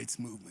civil rights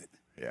movement.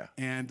 Yeah.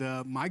 And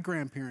my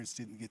grandparents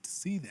didn't get to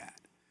see that,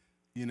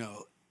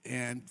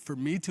 And for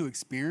me to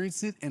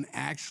experience it and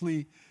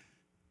actually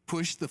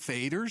push the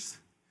faders,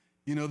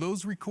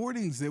 those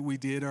recordings that we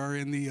did are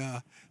in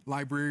the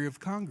Library of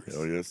Congress.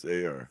 Oh yes,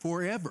 they are.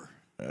 Forever.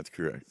 That's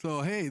correct.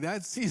 So, hey,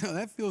 that's,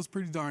 that feels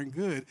pretty darn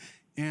good.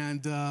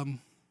 And,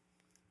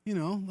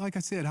 like I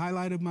said,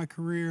 highlight of my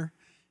carear.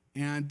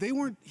 And they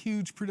weren't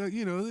huge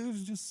it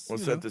was just, Well,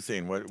 set the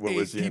scene. What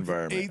was the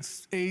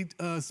environment? Eight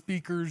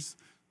speakers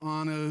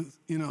on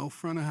a,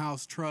 front of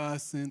house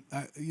truss and,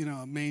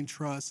 a main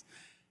truss.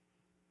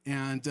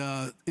 And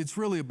it's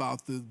really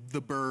about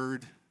the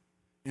bird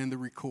and the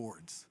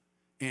records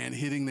and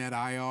hitting that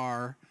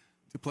IR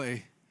to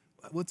play.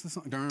 What's the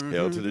song?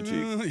 Hail to the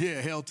Chief.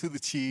 Yeah, Hail to the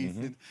Chief.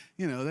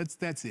 Mm-hmm. And,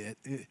 that's it.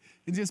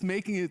 And just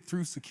making it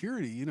through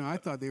security. I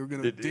thought they were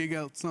going to dig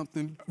out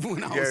something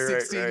when I was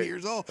 16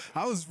 years old.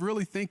 I was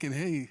really thinking,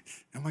 hey,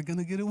 am I going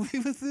to get away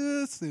with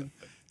this? And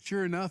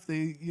sure enough,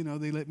 they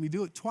let me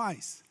do it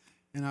twice.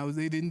 And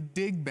they didn't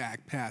dig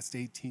back past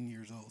 18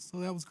 years old. So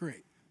that was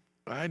great.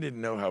 I didn't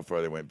know how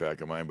far they went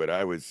back on mine, but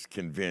I was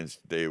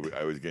convinced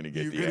I was going to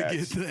get the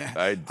axe. Get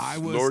that. I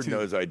was Lord too.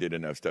 Knows I did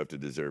enough stuff to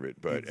deserve it,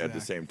 but at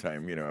the same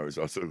time, I was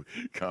also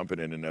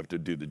competent enough to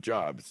do the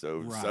job.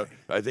 So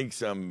I think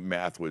some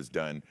math was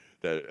done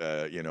that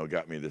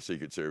got me the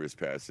Secret Service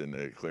pass and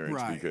the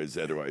clearance because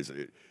otherwise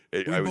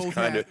I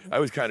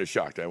was kind of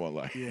shocked. I won't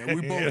lie. Yeah,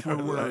 we both were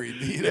worried.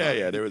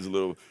 Yeah. There was a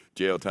little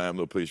jail time,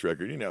 little police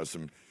record.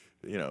 Some,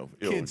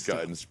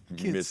 ill-gotten,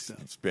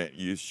 misspent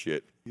youth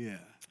shit. Yeah.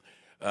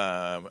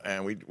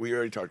 And we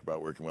already talked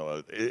about working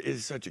well. It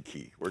is such a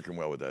key. Working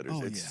well with others.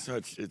 Oh,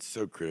 It's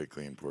so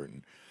critically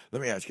important.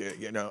 Let me ask you.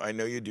 I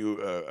know you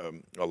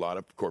do a lot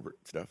of corporate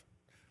stuff.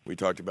 We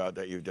talked about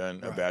that you've done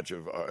a batch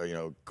of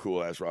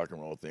cool ass rock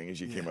and roll things.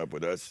 You came up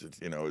with us. It's,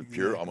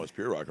 pure, almost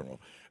pure rock and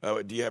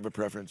roll. Do you have a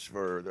preference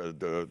for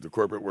the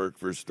corporate work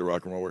versus the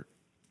rock and roll work?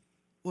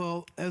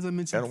 Well, as I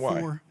mentioned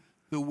before,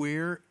 the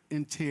wear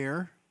and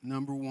tear.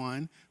 Number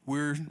one,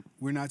 we're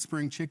not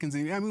spring chickens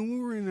anymore. I mean, when we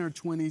were in our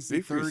 20s and 30s.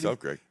 Speak for yourself,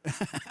 Greg.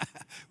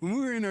 When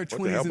we were in our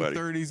 20s and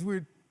 30s, we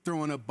were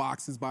throwing up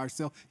boxes by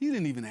ourselves. You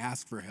didn't even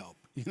ask for help.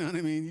 You know what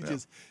I mean?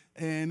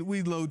 And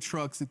we load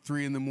trucks at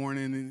 3 in the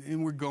morning,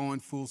 and we're going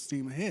full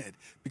steam ahead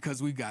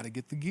because we got to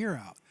get the gear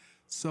out.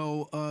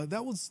 So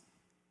that was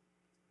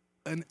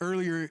an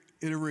earlier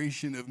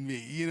iteration of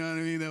me. You know what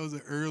I mean? That was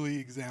an early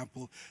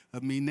example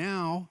of me.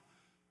 Now,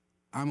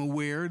 I'm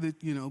aware that,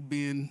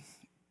 being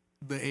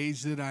the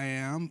age that I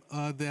am,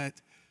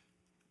 that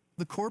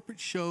the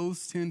corporate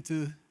shows tend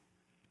to,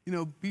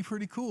 be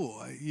pretty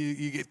cool.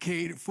 You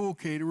get full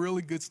catered,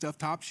 really good stuff,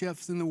 top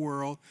chefs in the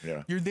world.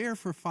 Yeah. You're there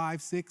for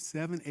 5, 6,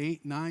 7,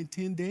 8, 9,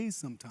 10 days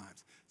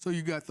sometimes. So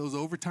you got those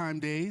overtime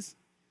days.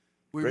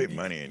 Where Great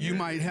money. You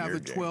might have a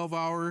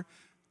 12-hour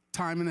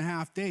time and a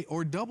half day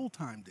or double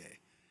time day.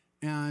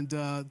 And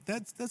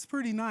that's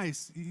pretty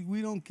nice.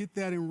 We don't get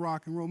that in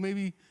rock and roll.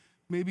 Maybe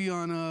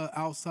on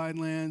Outside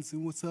Lands,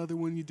 and what's the other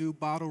one you do?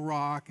 Bottle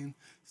Rock and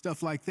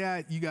stuff like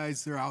that. You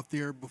guys are out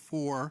there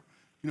before,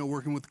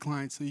 working with the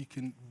clients so you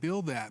can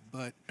build that.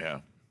 But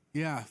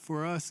yeah,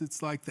 for us,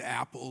 it's like the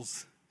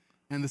Apples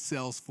and the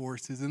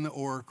Salesforces and the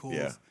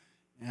Oracles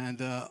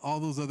and all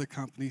those other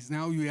companies.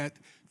 Now you got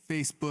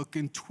Facebook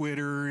and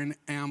Twitter and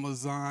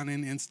Amazon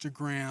and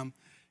Instagram.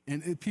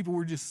 And people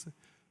were just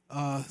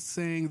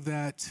saying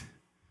that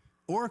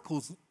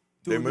Oracle's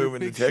they're moving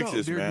to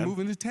Texas, man. They're man.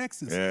 moving to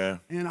Texas. Yeah.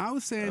 And I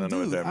was saying,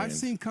 dude, I've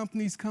seen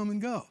companies come and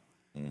go.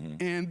 Mm-hmm.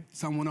 And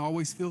someone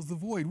always fills the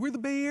void. We're the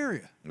Bay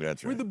Area.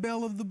 That's right. We're the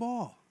belle of the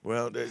ball.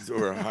 Well,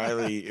 we're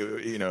highly,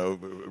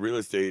 real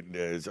estate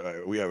is,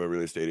 we have a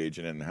real estate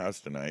agent in the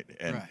house tonight.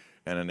 And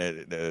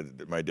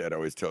my dad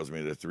always tells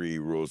me the 3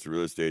 rules to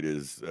real estate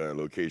is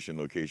location,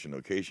 location,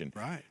 location.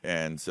 Right.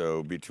 And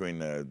so between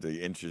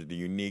the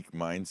unique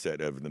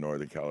mindset of the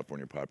Northern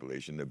California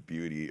population, the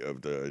beauty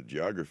of the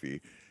geography,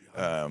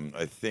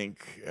 I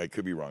think, I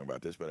could be wrong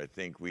about this, but I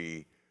think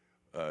we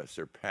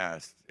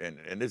surpassed, and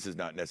this is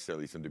not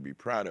necessarily something to be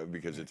proud of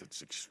because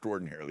it's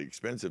extraordinarily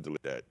expensive to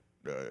live that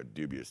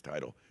dubious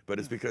title, but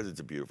it's because it's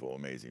a beautiful,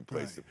 amazing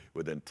place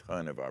with a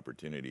ton of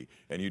opportunity.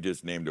 And you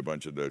just named a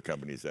bunch of the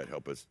companies that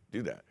help us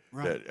do that,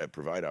 that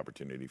provide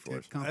opportunity for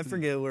us. I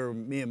forget where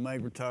me and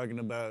Mike were talking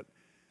about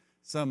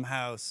some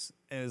house,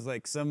 and it was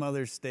like some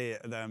other state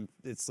that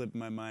it's slipping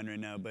my mind right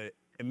now, but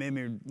it made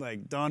me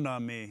dawned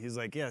on me. He's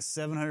like, yeah,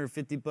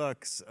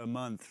 $750 a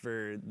month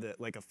for a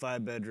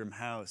 5-bedroom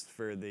house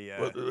for the.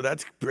 Well,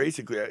 that's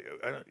basically.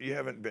 You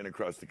haven't been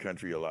across the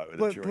country a lot with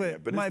the children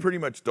yet, but it's pretty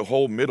much the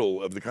whole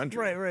middle of the country.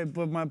 Right.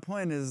 But my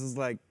point is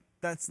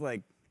that's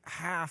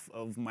half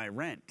of my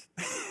rent.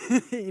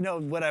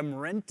 What I'm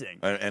renting.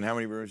 And how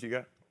many rooms you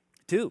got?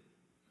 2.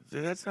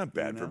 So that's not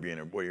bad for being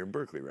you're in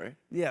Berkeley, right?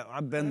 Yeah,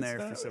 I've been there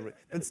for several.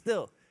 But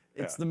still.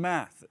 It's the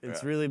math. It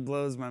really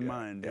blows my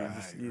mind. Yeah.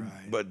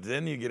 But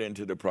then you get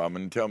into the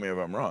problem, and tell me if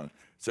I'm wrong.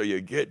 So you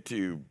get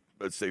to,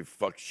 let's say,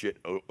 fuck shit,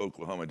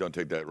 Oklahoma. Don't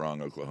take that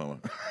wrong, Oklahoma.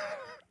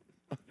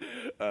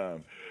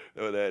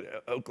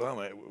 That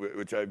Oklahoma,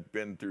 which I've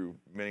been through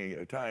many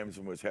times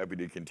and was happy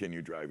to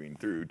continue driving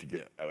through to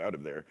get out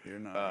of there. You're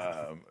not.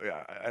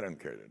 I don't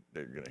care that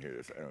they're going to hear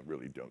this. I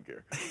really don't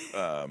care.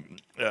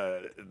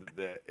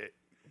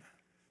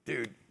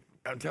 Dude,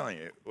 I'm telling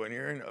you, when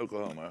you're in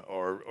Oklahoma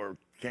or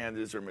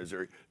Kansas or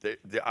Missouri,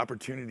 the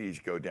opportunities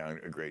go down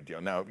a great deal.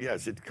 Now,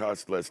 yes, it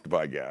costs less to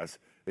buy gas.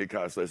 It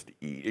costs less to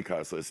eat. It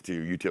costs less to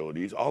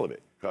utilities. All of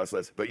it costs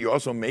less, but you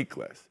also make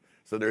less.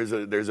 So there's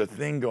a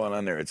thing going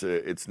on there.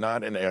 It's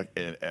not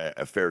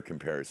a fair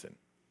comparison.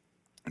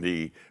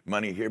 The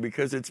money here,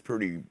 because it's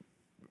pretty,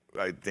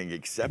 I think,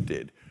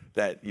 accepted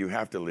that you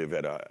have to live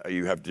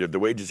the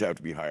wages have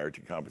to be higher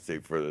to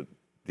compensate for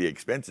the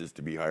expenses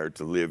to be higher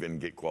to live and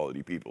get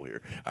quality people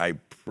here. I'm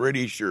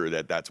pretty sure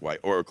that's why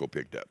Oracle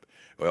picked up.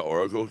 Well,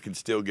 Oracle can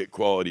still get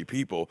quality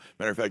people.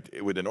 Matter of fact,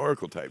 with an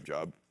Oracle type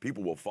job,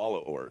 people will follow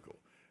Oracle.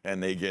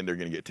 And they're going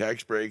to get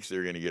tax breaks.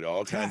 They're going to get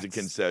all kinds of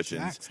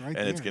concessions,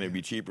 it's going to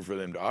be cheaper for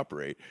them to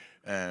operate.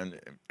 And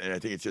I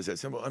think it's just that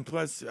simple. And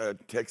plus,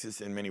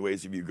 Texas, in many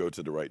ways, if you go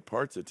to the right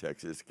parts of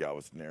Texas,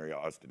 Galveston area,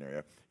 Austin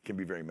area, can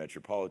be very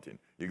metropolitan.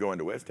 You go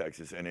into West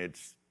Texas, and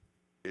it's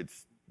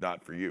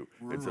not for you.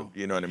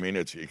 You know what I mean?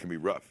 It can be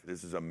rough.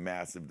 This is a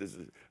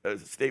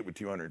state with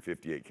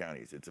 258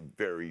 counties. It's a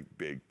very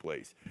big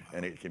place,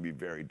 and it can be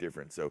very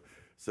different. So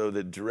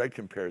the direct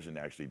comparison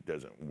actually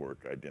doesn't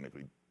work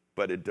identically,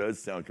 but it does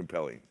sound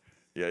compelling.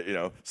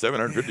 Yeah,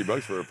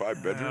 $750 for a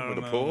 5-bedroom with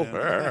a pool.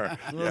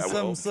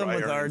 Well, some try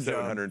with our earning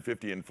job.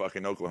 $750 in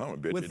fucking Oklahoma,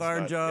 bitch. With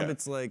our job,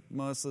 it's like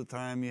most of the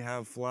time you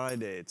have fly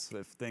dates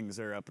if things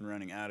are up and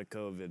running out of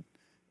COVID.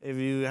 If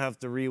you have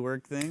to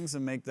rework things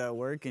and make that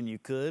work, and you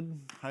could,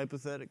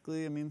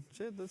 hypothetically, I mean,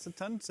 shit, that's a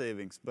ton of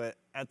savings. But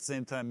at the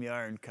same time, you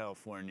are in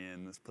California,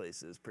 and this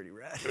place is pretty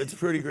rad. It's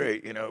pretty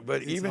great,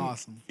 but It's even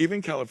awesome.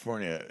 even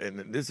California,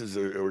 and this is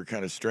we're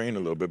kind of straying a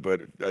little bit,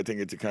 but I think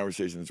it's a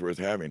conversation that's worth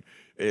having.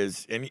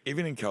 And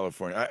even in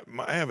California,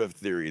 I have a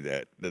theory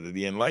that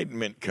the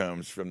enlightenment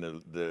comes from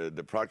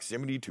the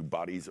proximity to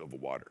bodies of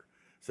water.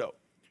 So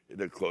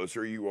the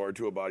closer you are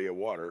to a body of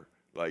water,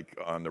 like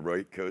on the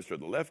right coast or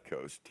the left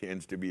coast,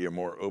 tends to be a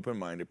more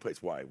open-minded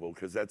place. Why? Well,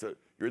 because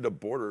you're the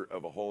border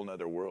of a whole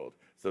nother world.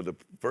 So the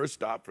first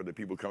stop for the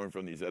people coming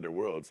from these other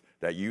worlds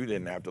that you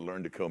then have to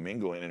learn to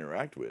commingle and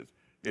interact with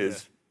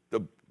is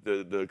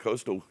the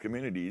coastal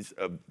communities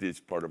of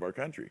this part of our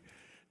country.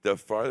 The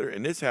farther,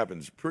 and this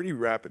happens pretty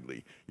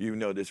rapidly, you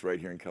know this right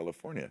here in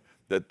California,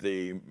 that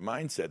the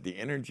mindset, the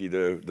energy,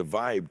 the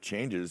vibe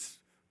changes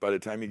by the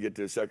time you get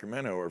to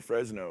Sacramento or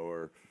Fresno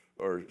or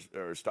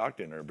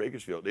Stockton or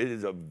Bakersfield. It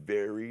is a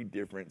very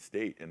different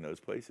state in those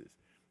places.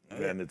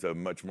 And it's a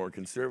much more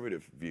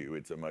conservative view.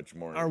 It's a much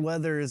more... Our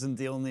weather isn't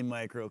the only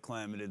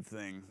microclimated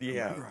thing.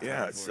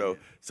 Yeah. So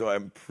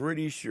I'm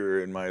pretty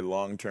sure in my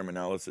long-term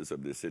analysis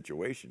of this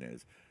situation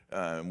is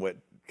what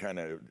kind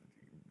of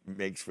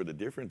makes for the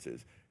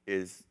differences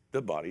is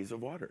the bodies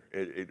of water.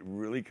 It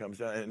really comes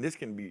down, and this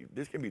can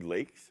be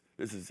lakes.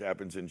 This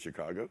happens in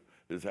Chicago.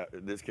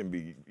 This can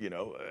be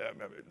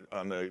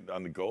on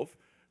the Gulf.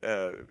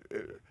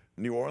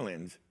 New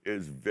Orleans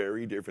is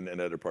very different than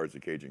other parts of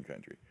Cajun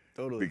country.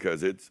 Totally.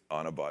 Because it's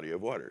on a body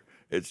of water.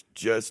 It's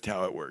just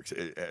how it works.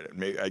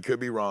 I could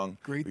be wrong.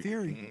 Great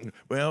theory.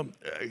 Well,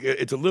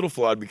 it's a little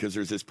flawed because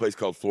there's this place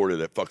called Florida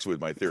that fucks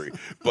with my theory.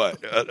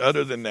 But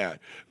other than that,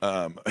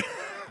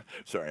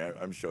 sorry,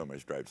 I'm showing my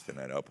stripes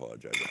tonight. I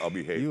apologize. I'll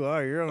behave. You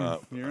are. You're on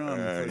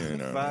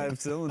 5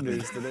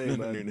 cylinders today,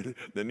 bud.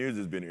 The news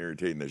has been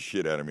irritating the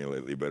shit out of me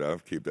lately, but I'll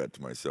keep that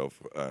to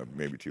myself.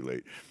 Maybe too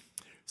late.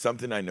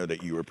 Something I know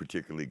that you are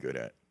particularly good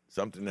at.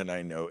 Something that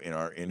I know in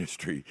our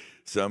industry,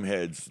 some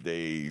heads,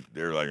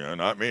 they're like, oh,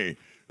 not me,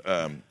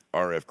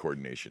 RF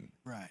coordination.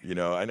 Right.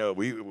 I know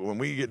when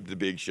we get the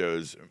big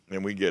shows,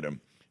 and we get them,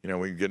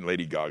 we get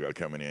Lady Gaga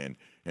coming in,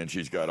 and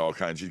she's got all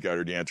kinds, she's got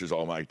her dancers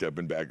all mic'd up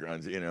in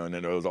backgrounds, and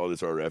then there's all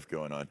this RF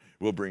going on.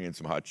 We'll bring in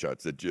some hot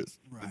shots that just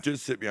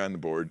sit behind the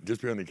board, just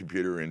behind the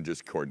computer and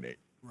just coordinate.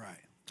 Right.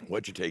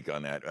 What's your take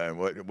on that?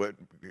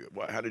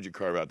 How did you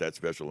carve out that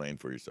special lane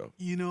for yourself?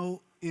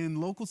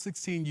 In Local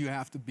 16, you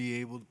have to be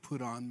able to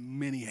put on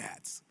many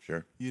hats.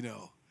 Sure.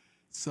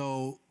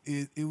 So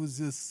it was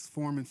just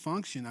form and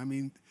function. I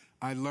mean,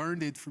 I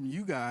learned it from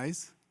you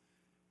guys,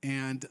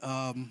 and,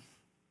 I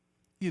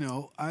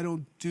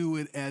don't do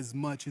it as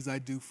much as I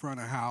do front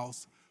of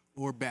house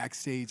or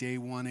backstage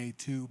A1,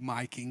 A2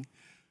 miking,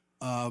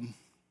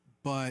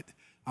 but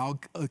I'll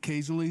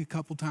occasionally, a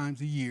couple times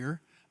a year.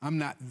 I'm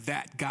not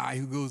that guy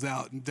who goes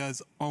out and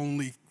does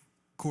only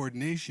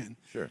coordination.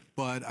 Sure.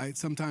 But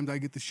sometimes I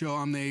get the show.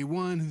 I'm the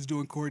A1 who's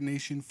doing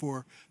coordination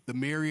for the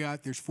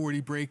Marriott. There's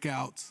 40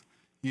 breakouts,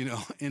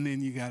 and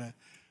then you got to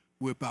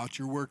whip out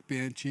your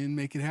workbench and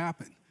make it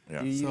happen.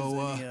 Yeah. Do you use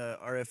any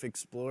RF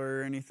Explorer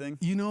or anything?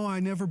 I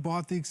never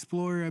bought the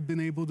Explorer. I've been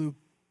able to,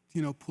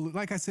 pull it.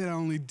 Like I said, I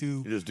only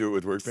do... You just do it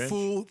with workbench?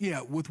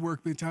 With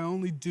workbench. I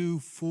only do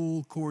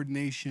full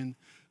coordination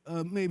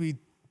maybe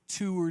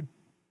 2 or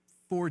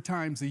 4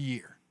 times a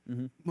year.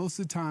 Mm-hmm. Most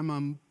of the time,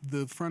 I'm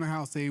the front of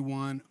house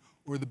A1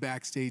 or the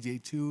backstage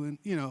A2,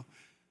 and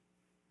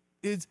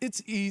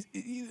it's easy.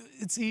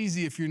 It's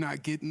easy if you're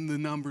not getting the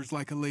numbers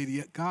like a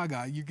Lady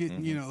Gaga. You're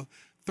getting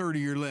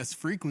 30 or less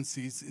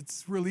frequencies.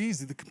 It's really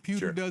easy. The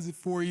computer does it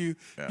for you.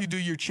 Yeah. You do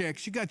your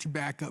checks. You got your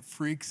backup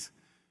freaks.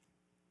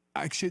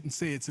 I shouldn't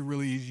say it's a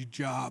really easy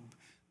job.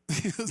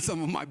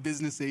 Some of my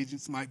business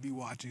agents might be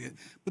watching it,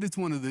 but it's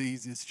one of the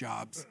easiest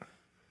jobs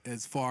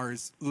as far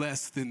as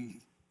less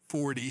than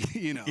 40,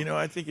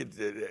 I think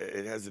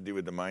it has to do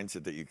with the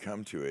mindset that you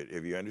come to it.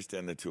 If you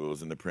understand the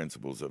tools and the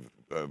principles of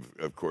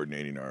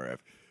coordinating RF,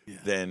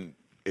 then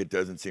it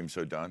doesn't seem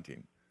so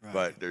daunting. Right.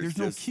 But there's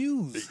no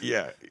cues.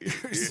 Yeah.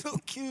 There's no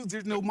cues.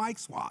 There's no mic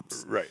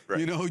swaps. Right.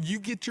 You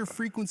get your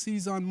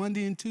frequencies on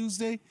Monday and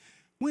Tuesday.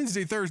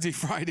 Wednesday, Thursday,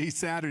 Friday,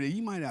 Saturday,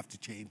 you might have to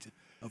change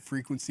a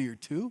frequency or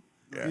two.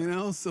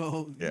 Yeah.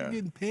 So you're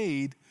getting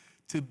paid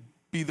to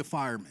be the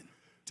fireman,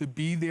 to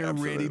be there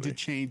ready to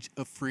change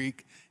a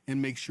freak and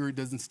make sure it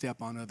doesn't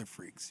step on other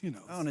freaks,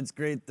 Oh, and it's a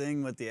great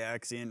thing with the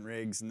Axient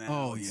rigs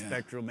now.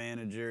 Spectral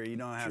Manager, you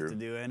don't have to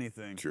do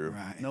anything. True.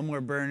 Right. No more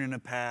burning a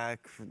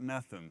pack,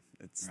 nothing.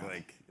 It's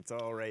it's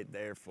all right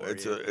there for you.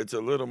 It's a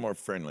little more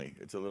friendly.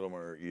 It's a little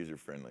more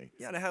user-friendly.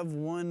 You got to have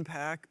one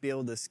pack, be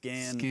able to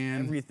scan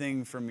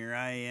everything from your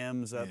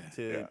IEMs up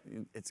to,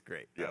 it's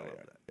great. I love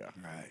that. Yeah.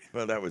 Right.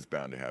 Well, that was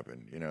bound to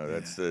happen.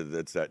 That's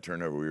that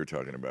turnover we were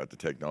talking about, the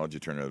technology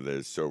turnover that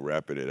is so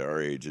rapid at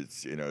our age.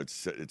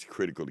 It's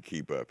critical to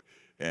keep up.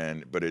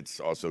 But it's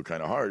also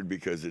kind of hard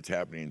because it's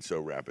happening so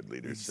rapidly.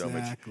 There's so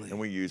much, and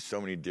we use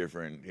so many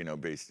different,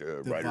 based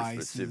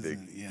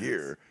rider-specific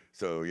gear.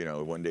 So,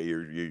 one day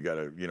you got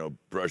to,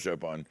 brush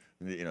up on,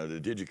 the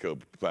Digico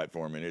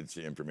platform and its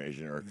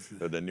information, or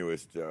the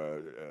newest,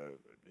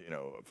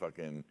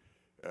 fucking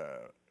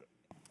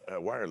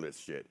wireless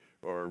shit.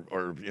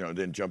 Or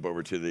then jump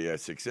over to the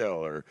S6L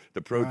or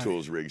the Pro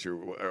Tools rigs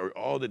or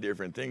all the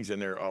different things,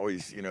 and they're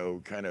always,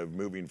 kind of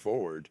moving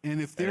forward.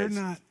 And if they're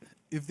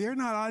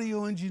not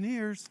audio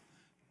engineers,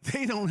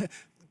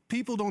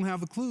 people don't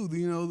have a clue,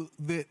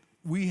 that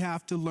we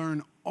have to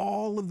learn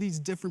all of these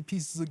different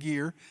pieces of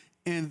gear,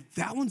 and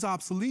that one's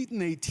obsolete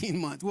in 18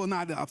 months. Well,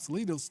 not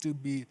obsolete, it'll still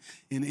be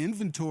in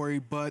inventory,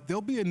 but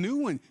there'll be a new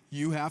one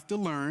you have to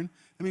learn.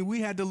 I mean,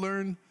 we had to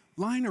learn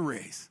line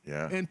arrays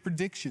and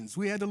predictions.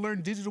 We had to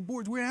learn digital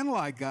boards. We're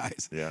analog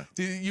guys. Yeah.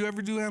 Did you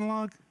ever do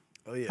analog?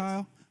 Oh, yeah.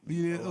 Kyle?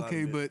 You did?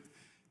 Okay, but,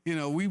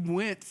 we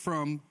went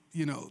from,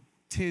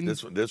 10...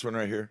 This one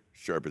right here,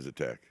 sharp as a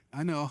tack.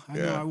 I know.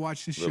 I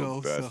watched the show.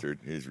 Little bastard.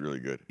 He's really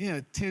good.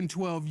 Yeah, 10,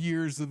 12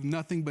 years of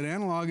nothing but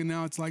analog, and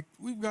now it's like,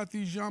 we've got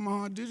these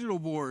Yamaha digital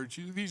boards,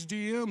 these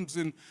DMs,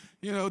 and,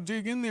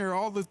 dig in there,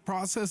 all the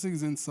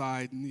processing's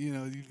inside, and,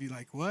 you'd be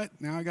like, what?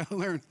 Now I got to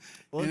learn.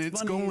 Well, and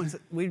it's funny, going.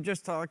 We're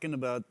just talking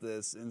about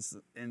this,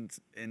 and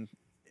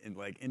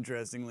like,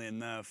 interestingly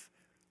enough,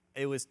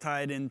 it was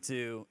tied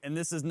into, and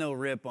this is no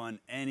rip on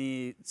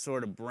any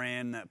sort of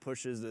brand that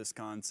pushes this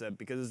concept,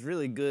 because it's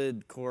really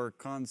good core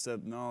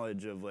concept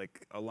knowledge of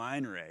like a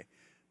line array.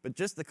 But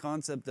just the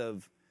concept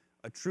of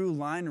a true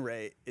line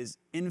array is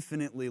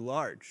infinitely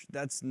large.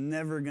 That's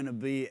never going to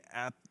be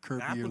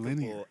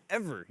applicable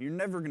ever. You're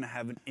never going to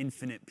have an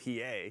infinite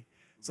PA.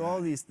 So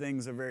all these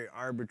things are very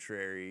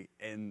arbitrary,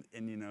 and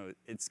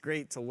it's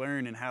great to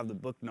learn and have the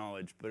book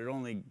knowledge, but it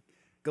only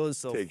goes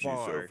so takes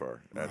far. You so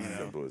far. That's as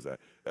simple as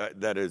that.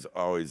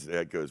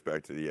 That goes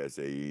back to the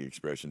SAE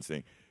expressions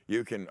thing.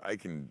 You can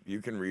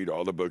read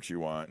all the books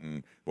you want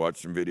and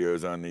watch some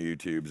videos on the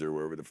YouTubes or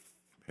wherever the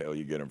hell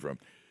you get them from.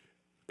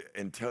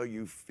 Until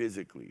you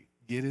physically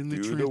get in the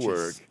do trenches. The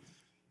work,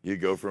 you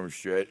go from a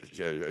shed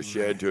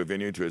to a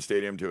venue to a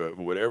stadium to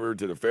whatever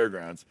to the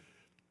fairgrounds.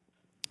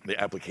 The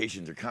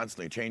applications are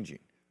constantly changing.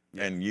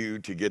 And you,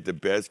 to get the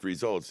best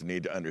results,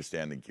 need to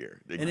understand the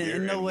gear.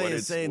 What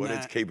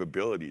its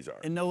capabilities are.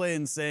 In no way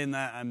in saying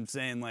that, I'm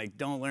saying, like,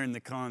 don't learn the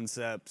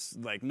concepts,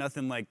 like,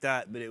 nothing like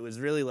that. But it was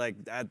really, like,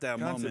 at that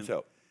moment,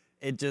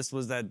 it just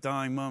was that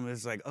dawning moment.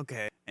 It's like,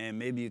 okay, and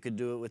maybe you could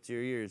do it with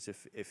your ears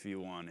if you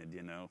wanted,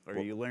 or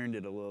you learned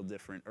it a little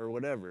different or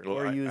whatever. Well,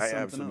 or use I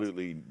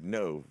absolutely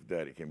know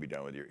that it can be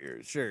done with your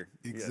ears. Sure.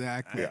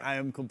 Exactly. I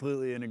am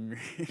completely in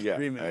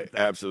agreement with that.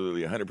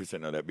 Absolutely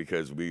 100% know that,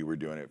 because we were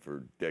doing it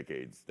for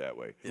decades that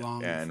way.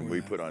 And we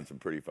put on some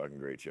pretty fucking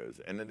great shows.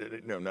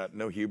 And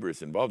no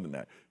hubris involved in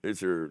that.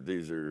 It's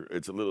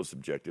a little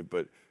subjective,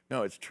 but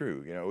no, it's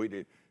true. We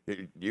did.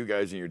 You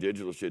guys and your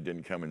digital shit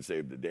didn't come and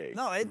save the day.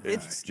 No,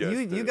 it's just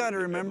you got to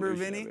remember,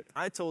 Vinny.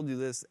 I told you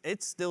this.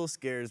 It still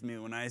scares me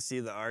when I see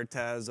the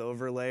RTAS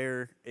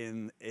overlayer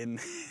in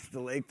the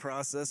Lake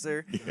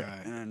processor,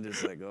 and I'm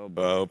just like, oh,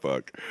 boy. Oh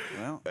fuck.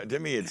 Well, to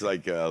me, it's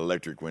like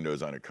electric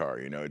windows on a car.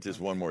 It's just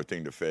one more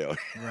thing to fail.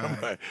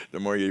 Right. The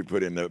more you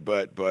put in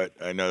but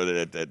I know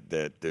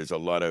that there's a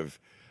lot of.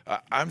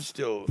 I'm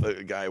still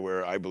a guy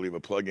where I believe a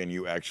plug-in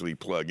you actually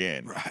plug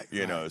in,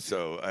 right.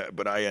 So,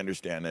 but I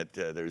understand that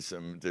there's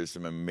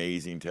some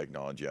amazing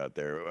technology out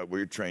there.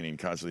 We're training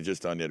constantly.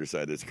 Just on the other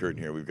side of this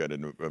curtain here, we've got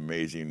an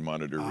amazing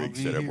monitor rig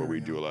set up where we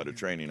do a lot of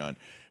training on.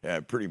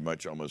 Pretty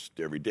much almost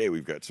every day,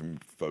 we've got some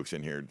folks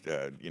in here,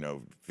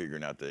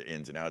 figuring out the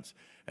ins and outs.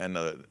 And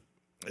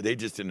they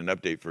just did an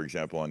update, for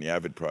example, on the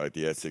Avid product,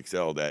 the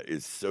S6L, that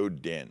is so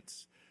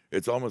dense.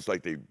 It's almost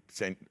like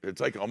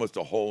it's like almost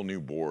a whole new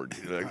board,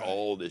 like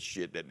all this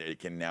shit that they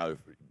can now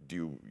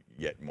do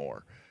yet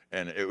more.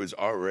 And it was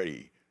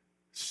already,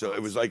 so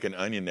it was like an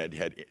onion that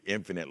had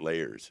infinite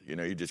layers.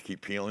 You just keep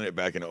peeling it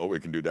back, and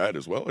it can do that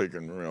as well. It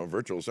can,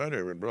 virtual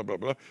center and blah blah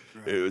blah.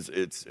 Right.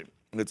 It's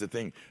a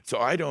thing. So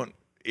I don't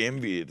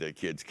envy the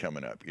kids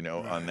coming up,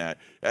 on that.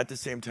 At the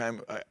same time,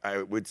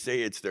 I would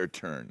say it's their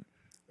turn.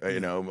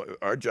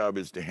 Our job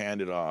is to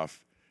hand it off.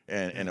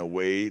 And in a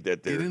way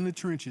that they're... Get in the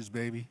trenches,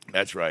 baby.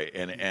 That's right.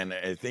 And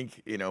I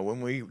think,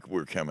 when we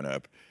were coming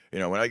up,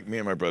 when me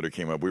and my brother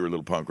came up, we were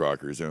little punk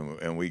rockers,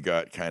 and we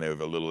got kind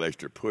of a little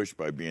extra push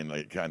by being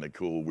like kind of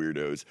cool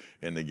weirdos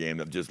in the game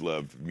that just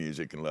loved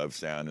music and loved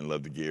sound and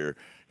loved the gear,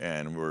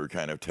 and were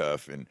kind of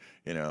tough, and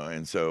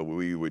so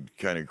we would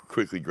kind of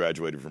quickly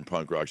graduated from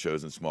punk rock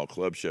shows and small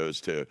club shows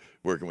to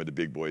working with the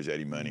big boys,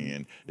 Eddie Money,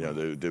 and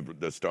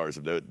the stars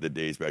of the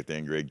days back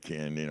then, Greg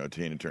Kinn,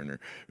 Tina Turner,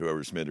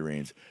 whoever,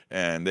 Smithereens,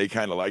 and they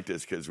kind of liked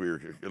us because we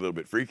were a little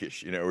bit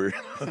freakish, we were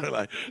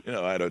like,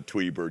 I had a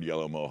Tweety Bird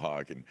yellow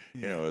mohawk, and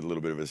a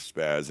little bit of a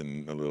spaz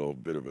and a little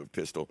bit of a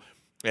pistol,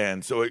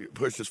 and so it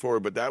pushed us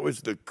forward. But that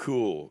was the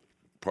cool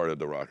part of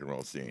the rock and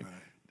roll scene.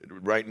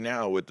 Right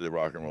now, what the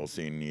rock and roll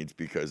scene needs,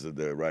 because of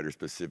the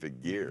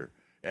rider-specific gear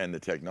and the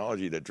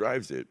technology that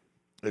drives it,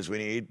 is we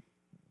need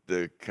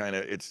the kind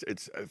of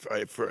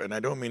and I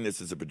don't mean this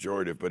as a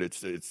pejorative, but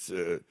it's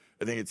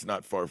I think it's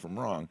not far from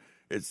wrong.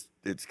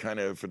 It's kind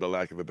of, for the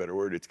lack of a better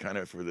word, it's kind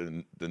of for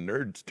the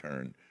nerd's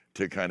turn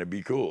to kind of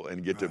be cool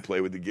and get to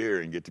play with the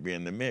gear and get to be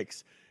in the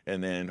mix.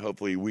 And then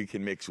hopefully we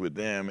can mix with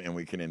them and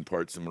we can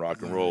impart some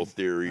rock and roll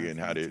theory and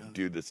how to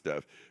do this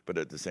stuff. But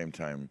at the same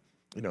time,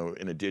 you know,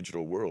 in a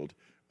digital world,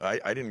 I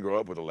didn't grow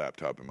up with a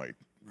laptop in my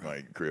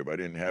crib. I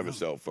didn't have a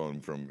cell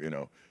phone from, you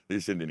know,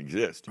 this didn't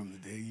exist. From the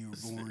day you were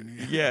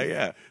born.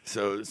 Yeah.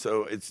 So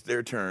it's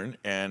their turn,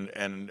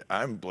 and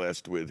I'm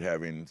blessed with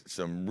having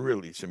some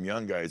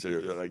young guys that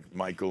are like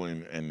Michael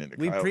and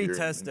we Kyle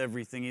pre-test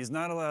everything. He's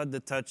not allowed to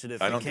touch it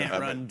if he can't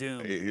run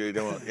Doom. They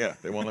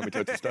won't let me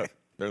touch the stuff.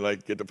 They're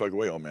like, get the fuck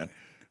away, old man.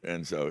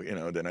 And so, you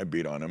know, then I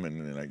beat on them,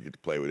 and then I get to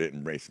play with it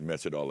and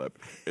mess it all up.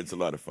 It's a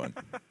lot of fun.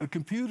 The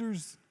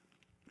computers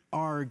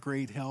are a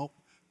great help,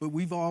 but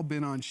we've all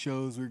been on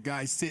shows where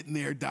guys sitting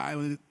there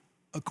dialing it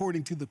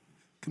according to the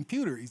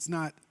computer. He's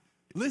not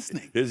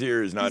listening. His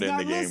ear is not in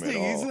the game at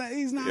all.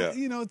 He's not,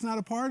 you know, it's not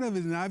a part of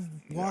it. And I've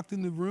walked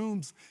into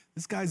rooms,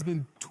 this guy's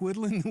been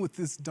twiddling with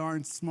this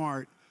darn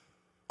smart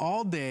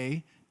all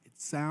day. It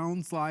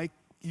sounds like,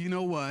 you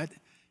know what?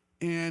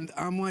 And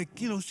I'm like,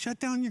 you know, shut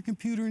down your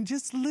computer and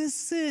just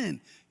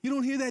listen. You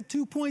don't hear that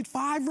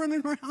 2.5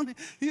 running around.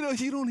 You know,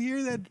 you don't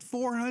hear that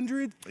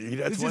 400.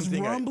 That's one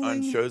thing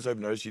on shows I've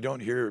noticed. You don't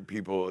hear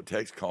people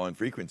text calling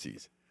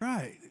frequencies.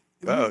 Right.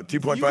 Oh,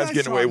 2.5 is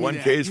getting away.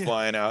 1K is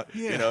flying out.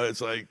 Yeah. You know, it's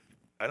like,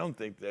 I don't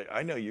think that,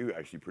 I know you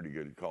actually pretty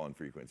good at calling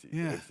frequencies.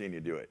 Yeah. I've seen you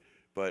do it.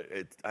 But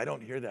I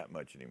don't hear that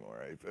much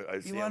anymore.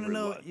 You want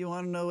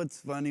to know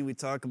what's funny? We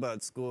talk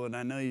about school, and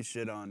I know you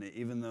shit on it,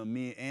 even though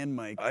me and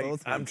Mike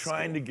both. I'm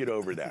trying to get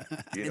over that.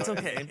 It's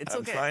okay.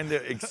 I'm trying to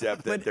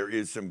accept that there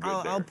is some good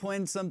there. I'll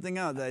point something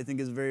out that I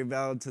think is very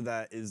valid to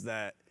that, is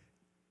that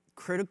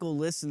critical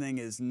listening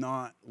is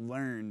not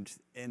learned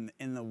in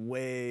the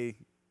way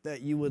that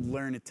you would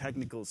learn a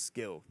technical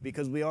skill,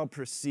 because we all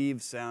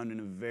perceive sound in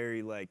a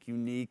very like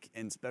unique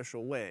and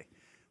special way.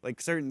 Like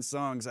certain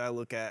songs I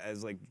look at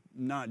as like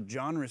not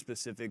genre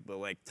specific, but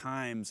like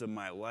times of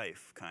my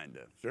life, kind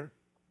of. Sure.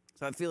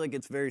 So I feel like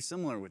it's very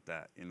similar with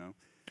that, you know?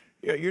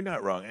 Yeah, you're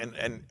not wrong.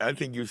 And I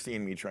think you've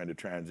seen me trying to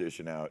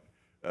transition out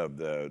of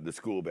the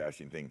school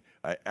bashing thing.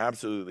 I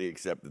absolutely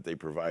accept that they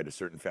provide a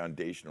certain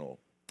foundational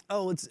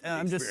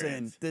I'm just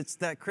saying, it's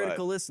that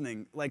critical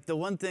listening. Like the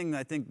one thing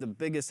I think the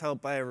biggest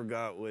help I ever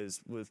got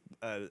was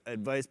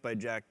advice by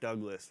Jack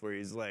Douglas, where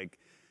he's like,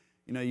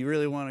 you know, you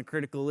really want a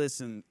critical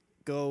listen,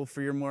 go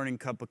for your morning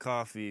cup of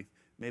coffee.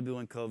 Maybe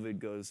when COVID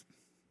goes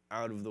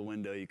out of the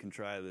window, you can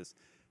try this.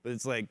 But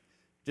it's like,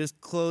 just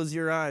close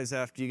your eyes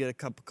after you get a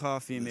cup of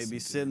coffee and maybe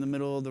sit in the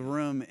middle of the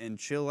room and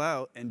chill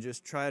out and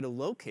just try to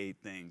locate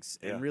things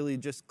and really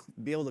just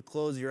be able to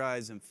close your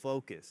eyes and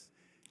focus.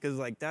 Because,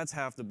 like, that's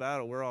half the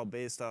battle. We're all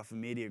based off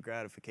immediate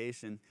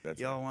gratification.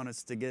 Y'all want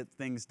us to get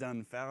things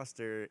done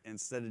faster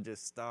instead of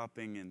just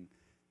stopping and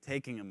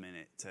taking a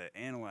minute to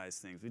analyze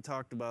things. We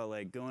talked about,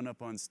 like, going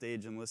up on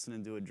stage and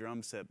listening to a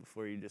drum set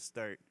before you just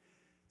start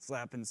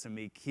slapping some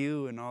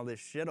EQ and all this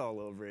shit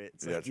all over it.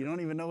 It's like you don't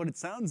even know what it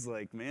sounds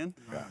like, man.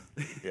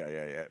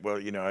 Yeah. Well,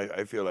 you know,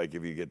 I feel like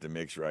if you get the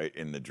mix right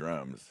in the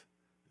drums,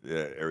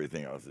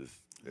 everything else is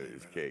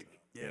cake.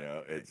 You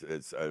know,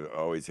 it's I've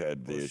always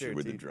had the issue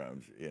with the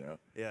drums, you know.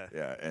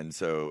 Yeah. And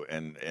so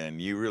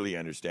and you really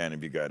understand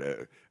if you got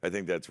I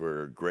think that's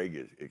where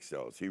Greg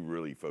excels. He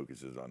really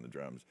focuses on the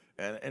drums.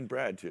 And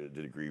Brad to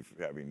the degree,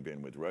 having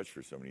been with Rush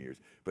for so many years.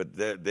 But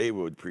they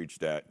would preach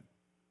that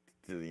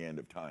to the end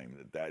of time,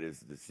 that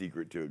is the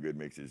secret to a good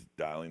mix, is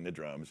dialing the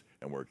drums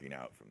and working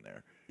out from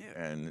there. Yeah.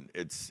 And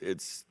it's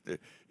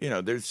you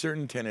know, there's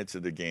certain tenets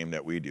of the game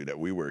that we do, that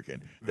we work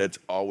in, that's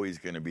always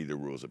going to be the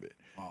rules of it.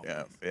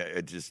 Yeah,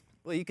 it just.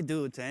 Well, you could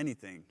do it to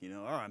anything, you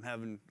know. Oh, I'm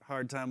having a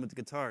hard time with the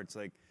guitar. It's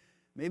like,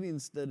 maybe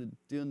instead of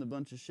doing a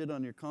bunch of shit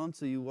on your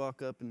console, you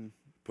walk up and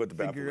put the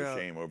baffle of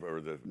shame over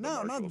the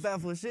No, not the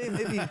baffle of shame.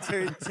 Maybe you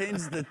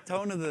change the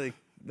tone of the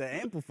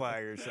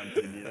amplifier or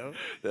something, you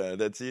know?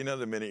 That's, you know,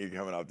 the minute you're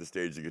coming off the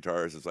stage, the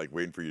guitarist is like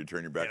waiting for you to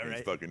turn your back and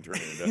he's fucking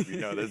turning it up.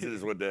 You know, this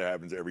is what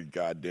happens every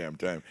goddamn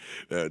time.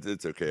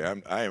 It's okay.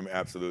 I am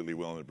absolutely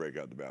willing to break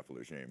out the baffle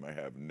of shame. I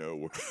have no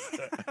worries.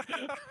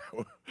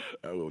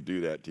 I will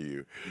do that to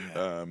you.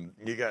 Yeah.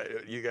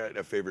 You got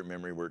a favorite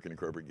memory working a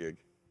corporate gig?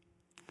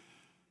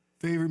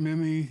 Favorite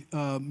memory,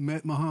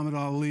 met Muhammad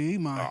Ali,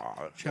 my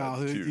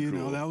childhood. You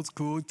know, that was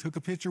cool. Took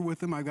a picture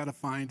with him. I got to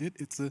find it.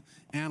 It's an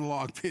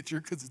analog picture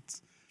because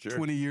it's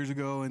 20 years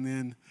ago. And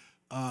then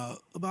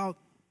about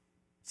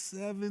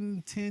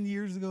 7-10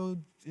 years ago,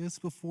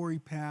 just before he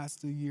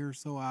passed, a year or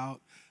so out,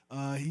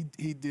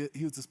 he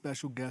was a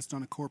special guest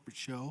on a corporate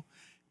show,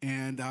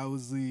 and I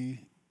was the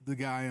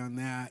guy on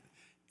that,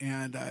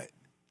 and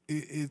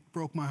it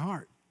broke my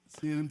heart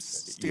seeing him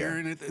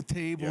staring at the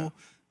table.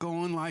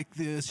 Going like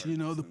this, you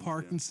know, the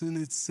Parkinson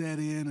had set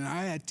in, and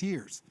I had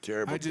tears.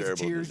 Terrible tears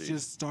disease.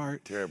 Just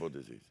start. Terrible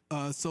disease.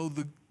 So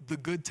the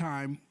good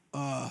time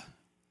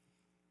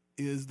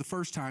is the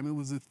first time. It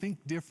was a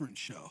Think Different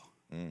show,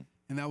 and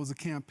and that was a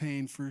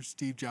campaign for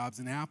Steve Jobs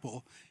and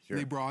Apple. Sure.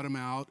 They brought him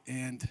out,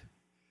 and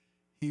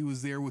he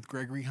was there with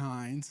Gregory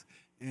Hines,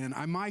 and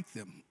I mic'd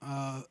them.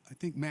 I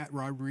think Matt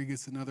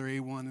Rodriguez, another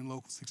A1 in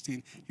Local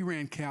 16, he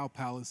ran Cow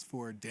Palace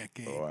for a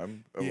decade. Oh,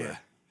 I'm aware. Yeah.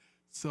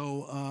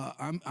 So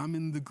I'm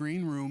in the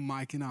green room,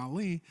 Mike and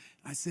Ali.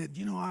 I said,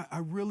 I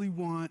really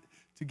want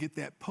to get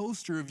that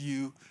poster of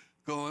you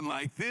going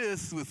like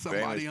this with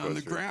somebody Famous on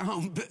the poster.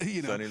 ground.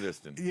 Sonny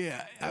Liston.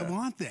 Yeah, I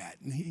want that.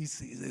 And he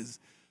says,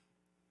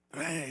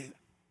 hey,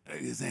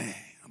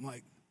 I'm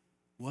like,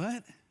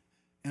 what?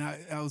 And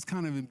I was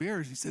kind of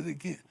embarrassed. He said it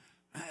again,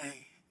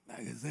 hey,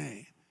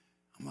 magazine.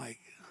 I'm like,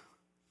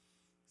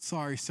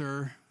 sorry,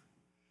 sir.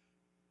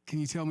 Can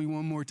you tell me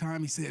one more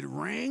time? He said,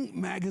 Ring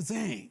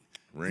Magazine.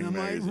 Ring and I'm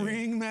Magazine. like,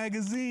 Ring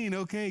Magazine.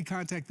 Okay,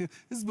 contact them.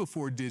 This is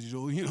before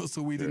digital,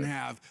 so we didn't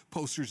have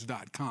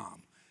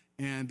posters.com.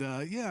 And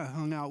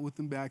hung out with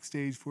them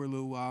backstage for a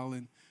little while,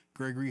 and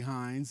Gregory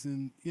Hines,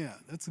 and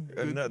that's a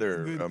good,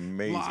 Another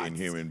amazing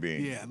human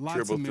being. Yeah, lots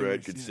Triple of threat,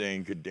 memories, could yeah.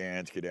 sing, could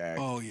dance, could act.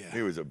 Oh, yeah.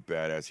 He was a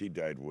badass. He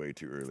died way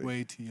too early.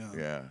 Way too young.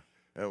 Yeah.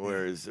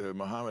 Whereas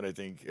Muhammad, I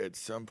think at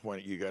some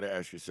point you got to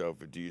ask yourself,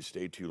 do you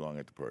stay too long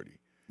at the party?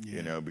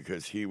 Yeah.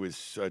 Because he was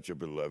such a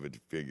beloved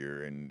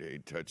figure, and he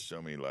touched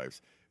so many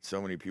lives.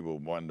 So many people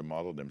wanted to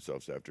model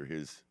themselves after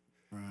his.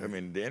 Right. I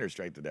mean, the inner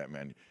strength of that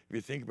man. If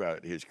you think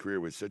about his career,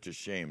 was such a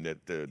shame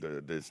that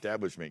the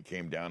establishment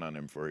came down on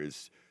him for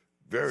his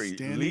very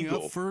Standing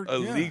up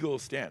legal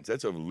stance.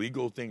 That's a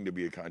legal thing to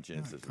be a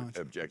conscientious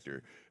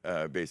objector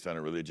based on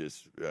a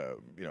religious,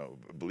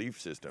 belief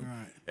system.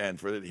 Right. And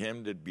for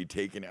him to be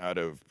taken out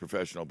of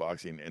professional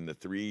boxing in the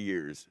 3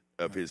 years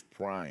of his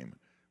prime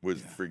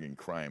was friggin'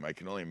 crime. I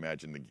can only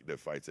imagine the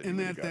fights that he And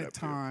would've at got that up to.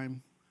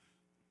 time,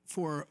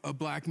 for a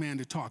black man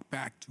to talk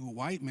back to a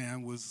white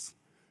man was,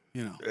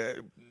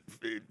 It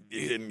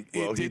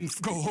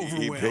didn't go over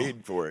he well.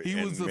 paid for it. He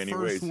was in the many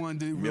first ways. one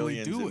to really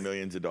millions do and it.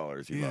 millions of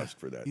dollars he lost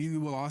for that. He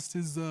lost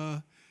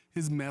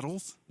his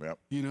medals, Yep.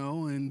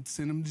 and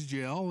sent him to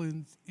jail,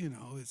 and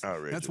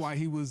Outrageous. that's why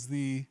he was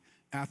the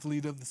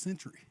athlete of the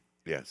century.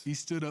 Yes. He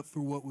stood up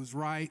for what was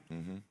right,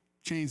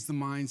 changed the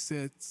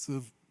mindsets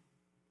of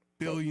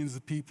billions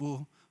of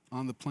people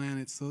on the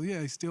planet. So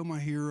he's still my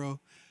hero.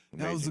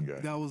 Amazing guy.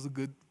 That was a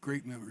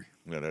great memory.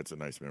 Yeah, that's a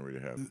nice memory to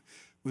have.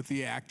 With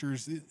the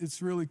actors,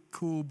 it's really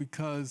cool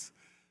because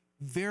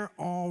they're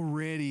all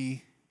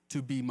ready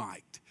to be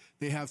mic'd.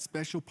 They have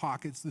special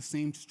pockets. The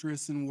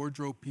seamstress and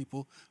wardrobe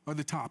people are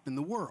the top in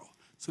the world.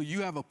 So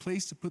you have a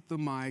place to put the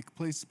mic,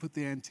 place to put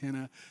the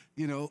antenna.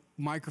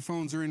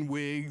 Microphones are in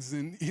wigs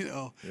and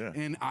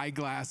and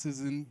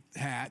eyeglasses and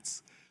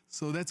hats.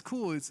 So that's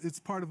cool. It's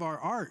part of our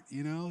art,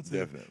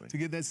 Definitely. to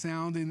get that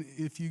sound. And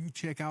if you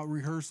check out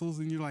rehearsals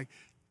and you're like,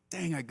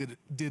 dang, I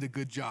did a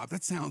good job.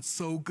 That sounds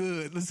so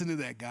good. Listen to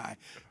that guy.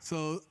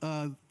 So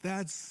and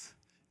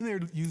they're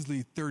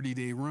usually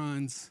 30-day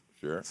runs.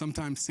 Sure.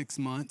 Sometimes 6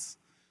 months.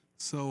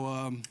 So,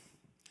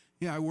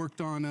 I worked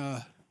on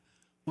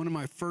one of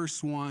my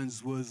first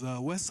ones was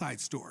West Side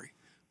Story.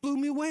 Blew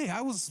me away.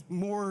 I was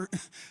more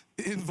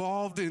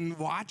involved in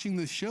watching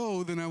the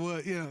show than I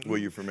was, Were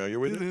you familiar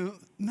with it?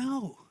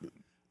 No.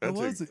 That's I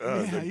wasn't.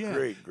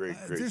 great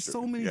There's so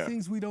story. many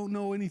things we don't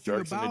know anything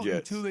Sharks and the about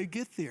Jets. until they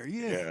get there.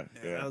 Yeah.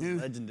 That was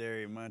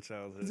legendary in my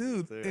childhood.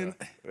 Dude, too.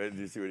 Did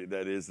you see what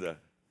that is? Yeah,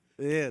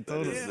 That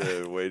totally.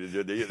 is the way to do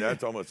it.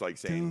 That's almost like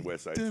saying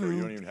West Side Story.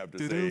 You don't even have to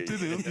say do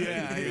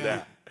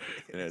that.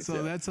 And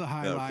So that's a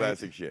highlight.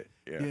 Classic shit.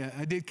 Yeah.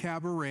 I did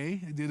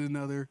Cabaret. I did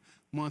another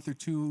month or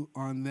two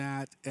on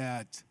that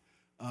at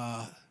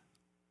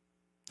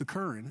the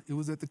Curran. It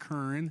was at the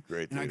Curran.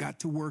 Great and I theater. got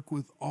to work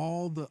with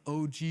all the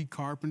OG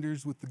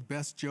carpenters with the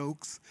best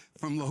jokes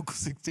from Local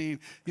 16.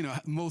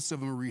 Most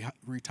of them are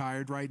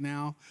retired right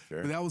now.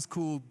 Sure. But that was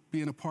cool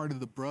being a part of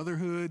the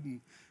brotherhood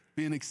and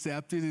being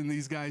accepted, and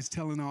these guys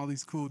telling all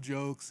these cool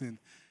jokes. And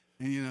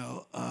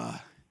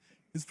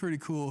it's pretty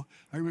cool.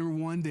 I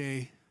remember one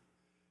day,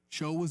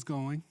 show was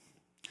going.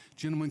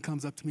 Gentleman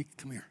comes up to me,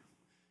 come here.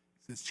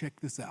 He says, check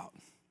this out.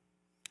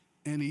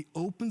 And he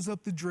opens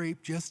up the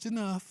drape just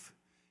enough,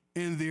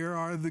 and there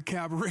are the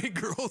Cabaret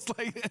girls,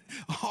 like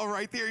all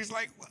right there. He's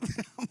like, what?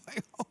 I'm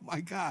like, oh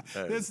my God,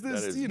 That that's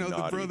is the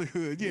naughty.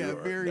 brotherhood. Yeah,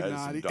 very that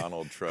naughty. Is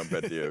Donald Trump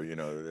at the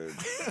the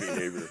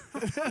behavior.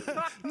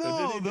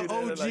 No, Did he the do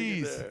that like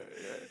OGs.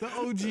 that? The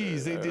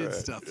OGs, they did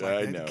stuff like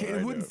I that. know, It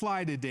I wouldn't know.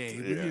 fly today.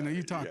 But, Yeah,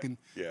 you're talking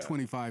yeah.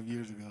 25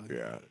 years ago.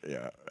 Yeah.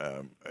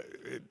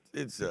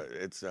 It's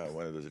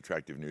one of those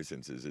attractive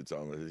nuisances. It's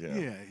almost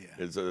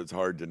It's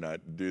hard to not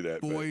do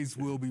that. Boys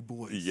will be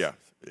boys. Yeah,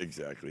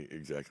 exactly.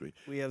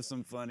 We have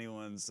some funny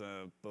ones,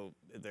 but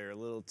they're a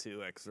little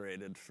too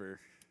X-rated for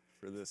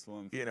this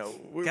one.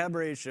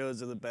 Cabaret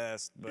shows are the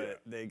best,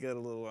 but they get a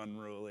little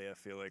unruly, I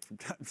feel like, from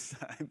time to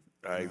time.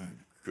 I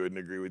couldn't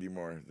agree with you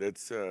more.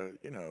 That's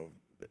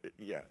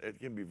it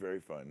can be very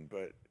fun,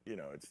 but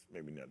it's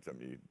maybe not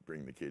something you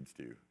bring the kids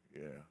to.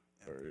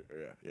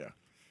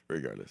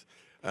 Regardless,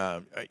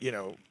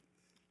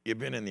 you've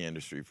been in the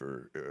industry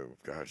for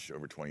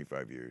over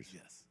 25 years.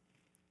 Yes.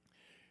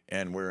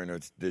 And we're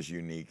in this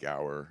unique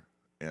hour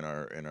in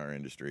our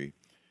industry.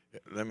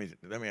 Let me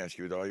ask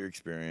you, with all your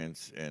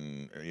experience,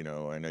 and I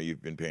know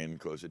you've been paying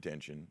close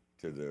attention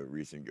to the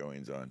recent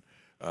goings on.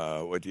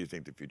 What do you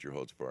think the future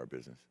holds for our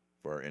business,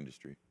 for our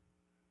industry?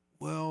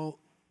 Well,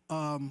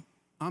 I'm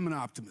an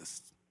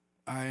optimist.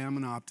 I am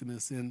an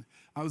optimist, and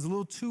I was a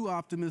little too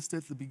optimistic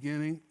at the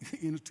beginning,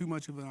 too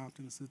much of an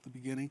optimist at the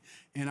beginning.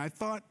 And I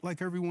thought,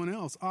 like everyone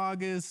else,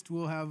 August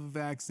we'll have a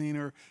vaccine,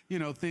 or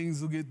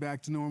things will get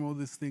back to normal.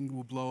 This thing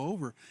will blow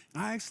over.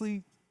 And I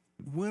actually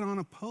went on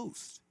a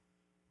post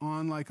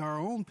on like our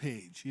own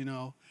page,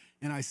 and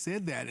I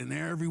said that, and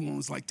everyone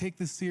was like, "Take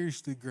this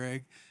seriously,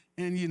 Greg."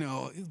 And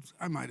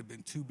I might have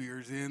been 2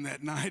 beers in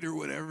that night or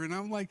whatever, and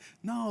I'm like,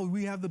 "No,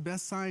 we have the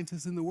best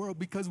scientists in the world,"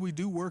 because we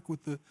do work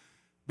with the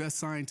best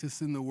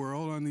scientists in the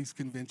world on these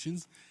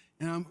conventions,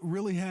 and I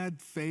really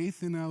had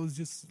faith, and I was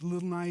just a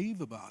little naive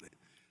about it.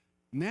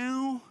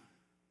 Now,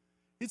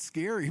 it's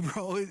scary,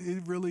 bro.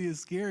 It really is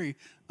scary.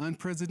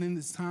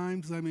 Unprecedented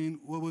times. I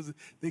mean, what was it?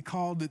 They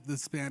called it the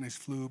Spanish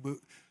flu, but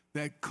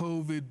that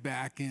COVID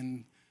back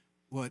in,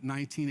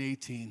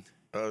 1918?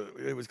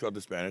 It was called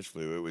the Spanish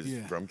flu. It was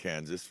Yeah. from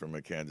Kansas, from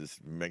a Kansas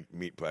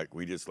meat pack.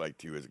 We just like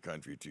to, as a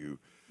country, to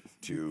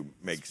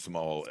make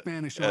small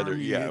Spanish other.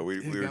 Army, Yeah, it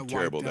we were got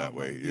terrible wiped that out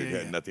way. by- It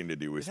had yeah. nothing to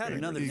do with It had Spain.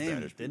 another or the name,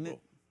 Spanish didn't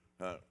people.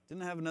 it?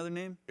 Didn't it have another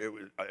name? It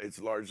was. It's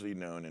largely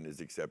known and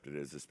is accepted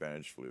as the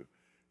Spanish flu.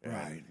 And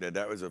Right.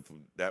 that was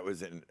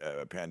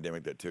a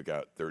pandemic that took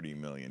out 30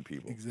 million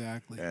people.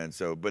 Exactly. And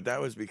so, but that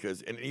was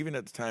because, and even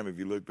at the time, if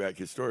you look back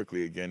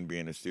historically, again,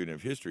 being a student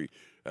of history,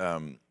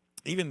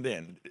 even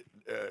then,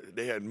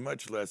 they had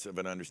much less of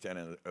an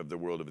understanding of the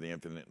world of the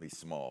infinitely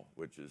small,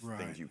 which is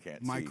things you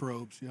can't see.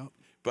 Microbes, yep.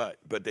 But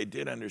they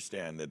did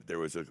understand that there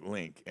was a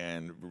link,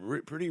 and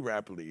pretty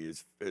rapidly,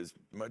 as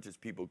much as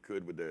people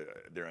could with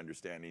their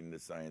understanding, the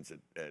science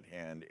at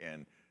hand,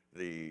 and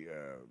the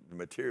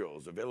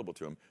materials available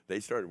to them, they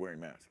started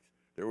wearing masks.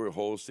 There were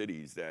whole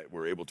cities that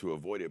were able to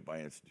avoid it by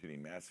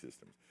instituting mask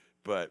systems.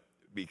 But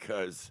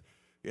because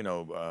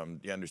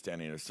the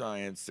understanding of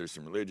science, there's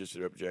some religious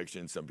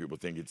objections. Some people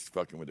think it's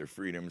fucking with their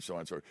freedom, so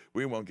on and so forth.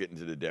 We won't get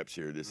into the depths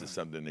here. This is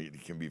something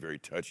that can be very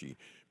touchy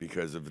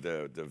because of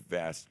the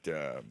vast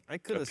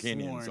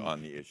opinions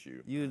on the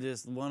issue.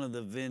 One of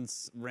the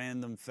Vince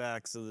random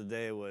facts of the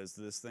day was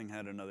this thing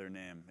had another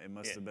name. It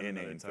must have been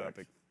another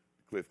topic.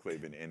 Cliff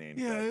Clavin, inane.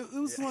 Yeah, it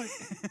was like,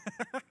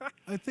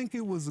 I think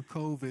it was a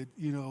COVID,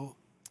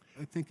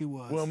 I think it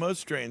was. Well,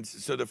 most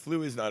strains. So the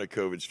flu is not a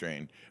COVID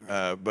strain,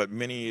 but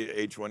many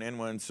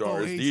H1N1,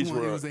 SARS. H1, these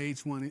were. It was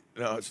H1.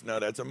 No,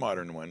 that's a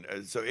modern one.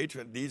 So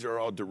H1. These are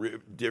all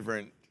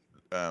different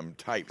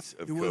types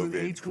of It wasn't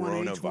COVID,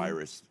 H1N1?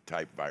 coronavirus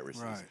type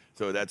viruses. Right.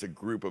 So that's a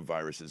group of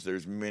viruses.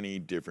 There's many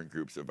different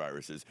groups of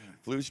viruses. Right.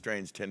 Flu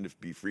strains tend to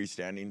be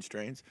freestanding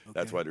strains. Okay.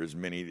 That's why there's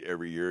many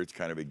every year. It's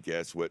kind of a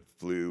guess what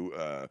flu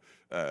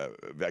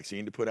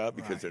vaccine to put out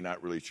because Right. they're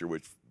not really sure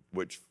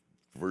which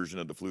version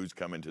of the flu's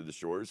coming to the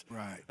shores.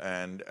 Right.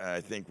 And I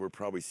think we're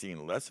probably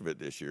seeing less of it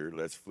this year,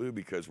 less flu,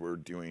 because we're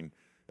doing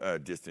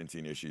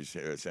distancing issues,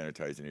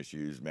 sanitizing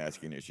issues,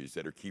 masking issues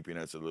that are keeping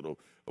us a little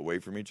away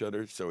from each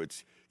other. So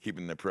it's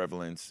keeping the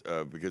prevalence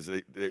because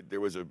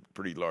there was a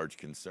pretty large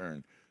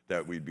concern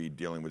that we'd be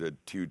dealing with a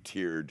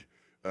 2-tiered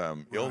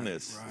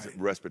illness, right.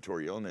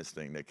 respiratory illness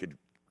thing that could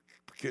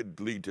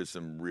lead to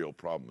some real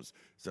problems,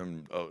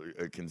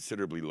 a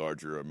considerably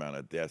larger amount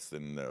of deaths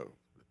than the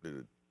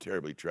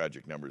terribly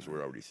tragic numbers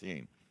we're already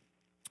seeing.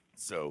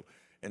 So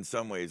in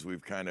some ways,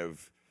 we've kind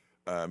of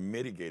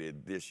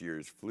mitigated this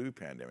year's flu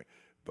pandemic,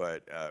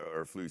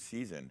 or flu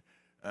season.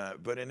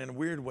 But in a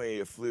weird way,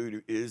 a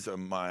flu is a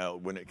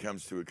mild, when it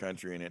comes to a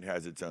country and it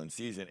has its own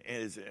season,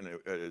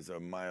 is a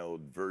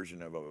mild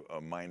version of a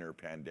minor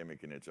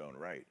pandemic in its own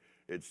right.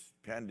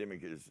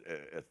 Pandemic is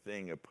a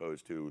thing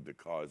opposed to the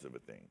cause of a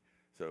thing.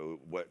 So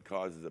what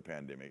causes a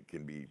pandemic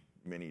can be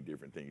many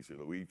different things. So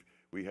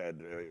we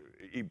had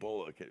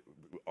Ebola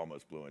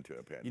almost blew into a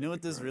pandemic. You know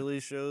what this really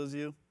shows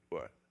you?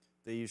 What?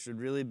 That you should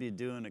really be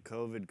doing a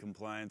COVID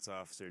compliance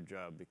officer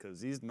job,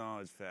 because these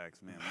knowledge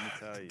facts, man, let me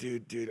tell you.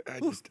 Dude,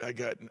 I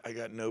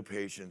got no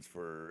patience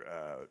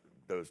for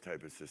those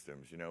type of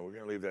systems. We're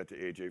gonna leave that to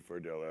AJ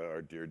Fardella,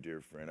 our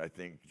dear friend. I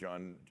think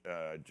John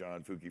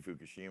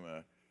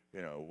Fukushima,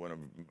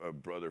 a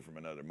brother from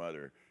another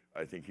mother.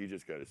 I think he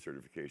just got his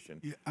certification.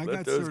 Yeah, I Let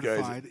got those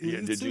certified. Guys,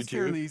 yeah, did you too?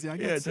 Fairly easy. I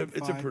got it's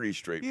certified. a pretty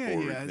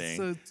straightforward thing.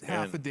 So it's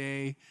half a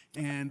day,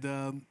 and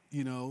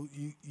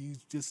you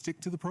just stick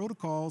to the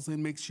protocols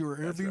and make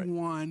sure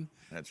everyone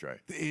That's right.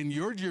 in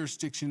your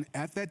jurisdiction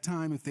at that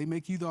time, if they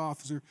make you the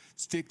officer,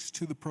 sticks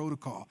to the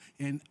protocol.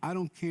 And I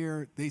don't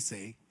care, they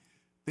say,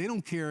 they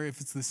don't care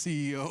if it's the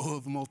CEO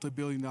of a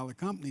multi-billion-dollar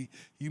company.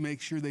 You make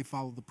sure they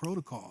follow the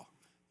protocol.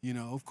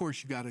 Of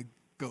course, you got to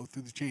go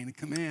through the chain of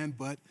command,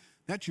 but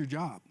that's your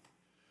job.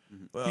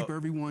 Well, keep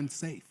everyone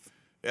safe.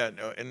 Yeah,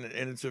 no, and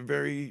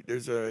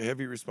there's a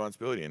heavy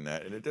responsibility in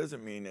that, and it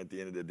doesn't mean at the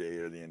end of the day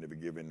or the end of a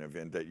given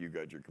event that you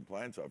got your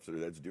compliance officer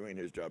that's doing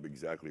his job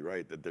exactly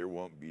right, that there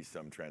won't be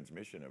some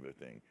transmission of a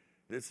thing.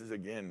 This is,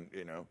 again,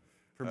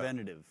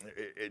 Preventative.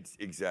 It's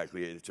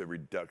exactly. It's a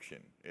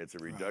reduction. It's a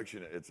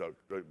reduction.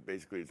 Right.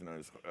 Basically it's known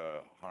as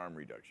harm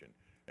reduction.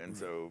 And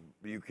so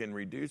you can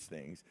reduce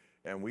things,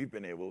 and we've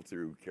been able,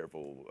 through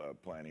careful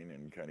planning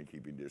and kind of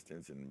keeping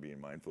distance and being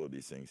mindful of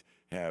these things,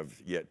 have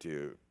yet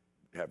to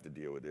have to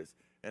deal with this.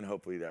 And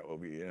hopefully that will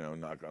be,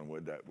 knock on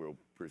wood, that we'll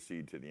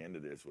proceed to the end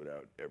of this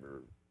without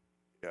ever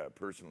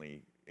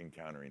personally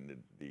encountering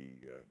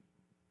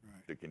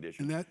the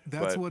condition. And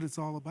that's what it's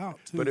all about,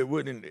 too. But it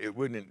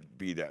wouldn't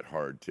be that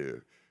hard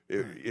to,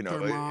 it's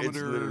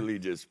literally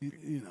just,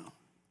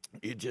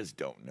 you just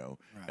don't know.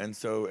 Right. And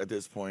so at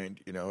this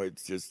point,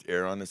 it's just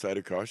err on the side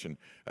of caution.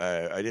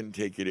 I didn't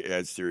take it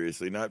as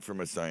seriously, not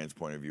from a science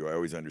point of view. I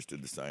always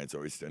understood the science,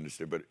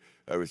 but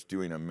I was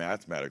doing a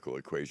mathematical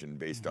equation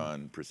based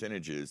on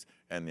percentages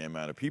and the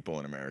amount of people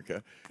in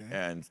America. Okay.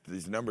 And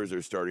these numbers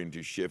are starting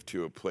to shift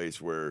to a place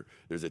where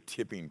there's a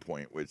tipping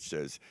point which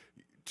says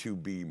to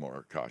be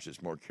more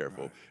cautious, more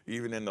careful, right.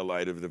 Even in the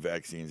light of the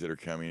vaccines that are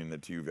coming, and the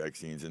 2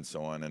 vaccines and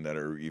so on, and that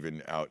are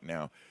even out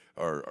now,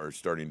 are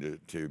starting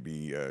to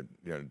be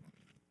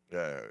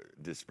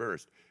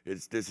dispersed.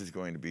 This is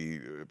going to be,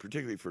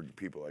 particularly for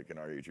people like in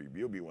our age group,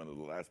 you'll be one of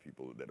the last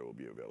people that it will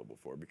be available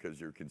for, because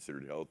you're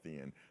considered healthy,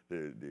 and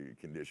the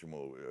condition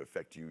will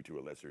affect you to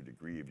a lesser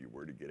degree if you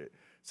were to get it.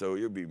 So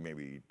you'll be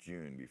maybe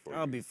June before.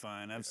 I'll be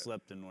fine. I've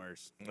slept in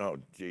worse. Oh,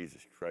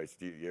 Jesus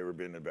Christ. You ever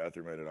been in the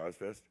bathroom at an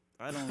Ozfest?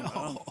 I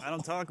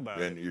don't talk about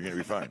it. Then you're going to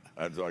be fine.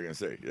 That's all I can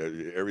say.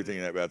 Everything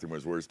in that bathroom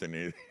was worse than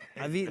anything.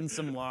 I've eaten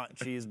some lot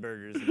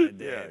cheeseburgers in my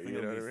day. Yeah,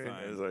 you know what I mean?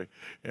 Fine. It's like,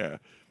 yeah.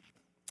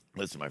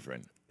 Listen, my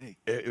friend. Hey.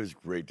 It was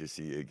great to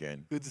see you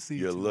again. Good to see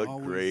you. You look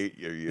always. Great.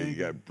 You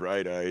got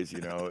bright eyes.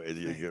 You got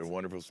a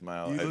wonderful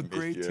smile. You look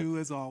great too,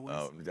 as always.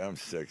 Oh, I'm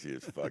sexy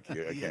as fuck.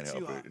 I can't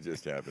help it. It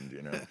just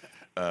happened,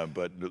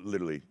 But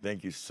literally,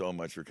 thank you so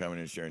much for coming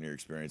and sharing your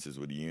experiences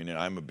with the union.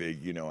 I'm a big,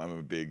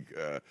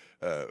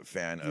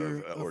 fan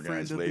of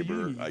organized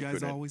labor. You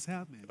guys always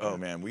have been. Oh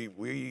man,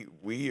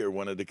 we are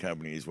one of the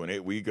companies.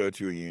 When we go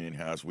to a union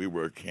house, we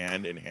work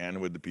hand in hand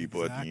with the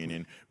people at the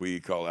union. We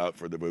call out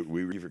for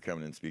for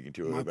coming and speaking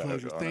to us about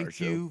pleasure. On Thank our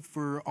show. you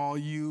for all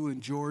you and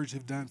George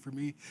have done for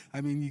me. I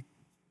mean, you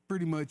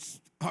pretty much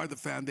are the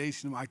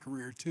foundation of my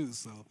career too.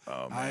 So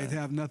I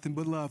have nothing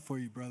but love for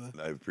you, brother.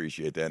 I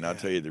appreciate that, and I'll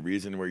tell you, the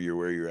reason where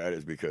you're at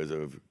is because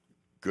of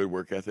good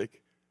work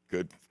ethic,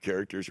 good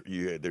characters.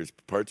 There's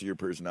parts of your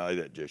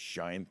personality that just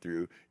shine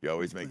through. You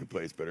always make the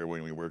place better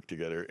when we work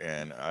together,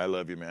 and I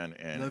love you, man.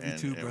 And love you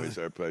too, brother. It was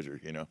our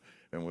pleasure,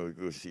 and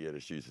we'll see you at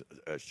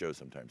a show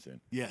sometime soon.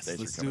 Yes,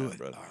 thanks let's for coming do it. out,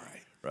 brother. All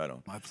right, right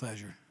on. My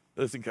pleasure.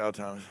 Listen, Kyle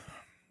Thomas,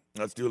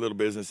 let's do a little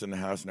business in the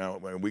house now.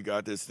 When we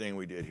got this thing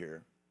we did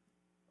here,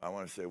 I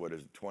want to say,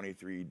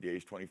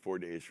 24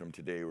 days from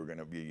today, we're going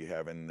to be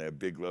having the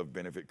Big Love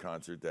benefit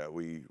concert that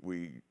we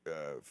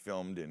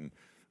filmed and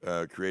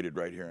created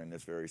right here in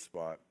this very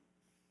spot.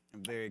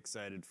 I'm very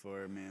excited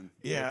for it, man.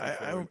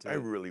 Yeah, I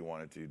really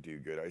wanted to do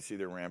good. I see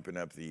they're ramping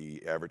up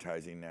the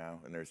advertising now,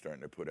 and they're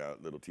starting to put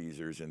out little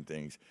teasers and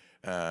things.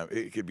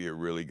 It could be a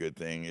really good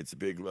thing. It's a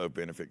Big Love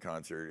benefit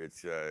concert.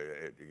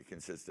 It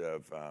consists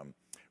of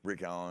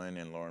Rick Allen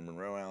and Lauren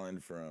Monroe Allen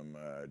from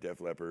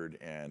Def Leppard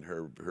and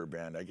her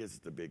band. I guess it's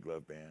the Big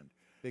Love Band.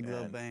 Big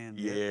Love Band.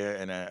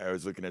 Yeah, and I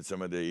was looking at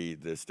some of the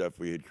stuff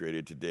we had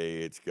created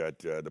today. It's got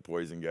the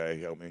Poison guy.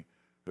 Help me.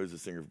 Who's the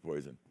singer for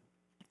Poison?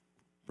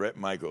 Brett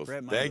Michaels.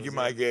 Thank you,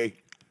 Mikey.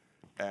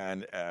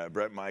 And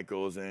Brett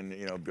Michaels and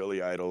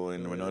Billy Idol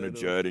and Winona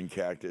Judd and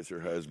Cactus,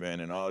 her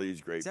husband, and all these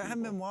great people. I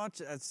haven't been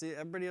watching. I see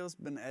everybody else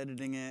been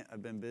editing it.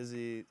 I've been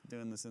busy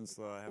doing this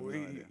install. I have no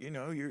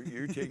idea.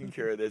 You're taking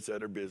care of this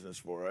other business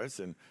for us,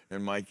 and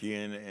Mikey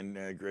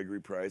and Gregory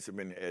Price have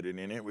been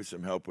editing it with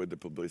some help with the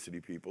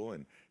publicity people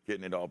and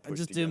getting it all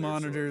pushed together. I just do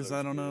monitors. So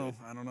I don't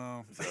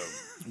know. So,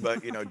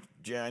 but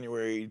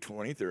January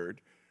 23rd.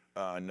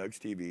 Nugs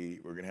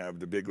TV, we're going to have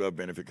the Big Love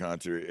benefit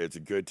concert. It's a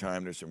good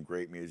time. There's some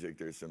great music.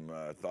 There's some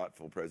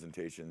thoughtful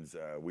presentations.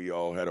 We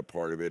all had a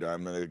part of it.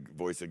 I'm the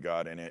voice of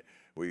God in it.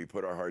 We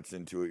put our hearts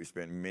into it. We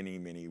spent many,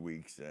 many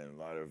weeks and a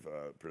lot of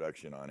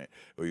production on it.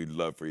 We'd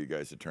love for you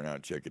guys to turn out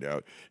and check it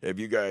out. If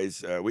you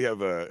guys, we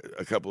have a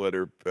couple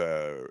other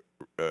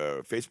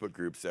Facebook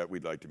groups that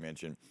we'd like to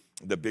mention.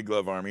 The Big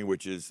Love Army,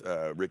 which is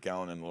Rick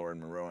Allen and Lauren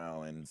Monroe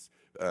Allen's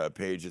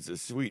page. It's a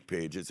sweet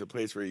page. It's a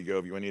place where you go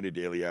if you need a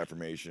daily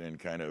affirmation and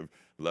kind of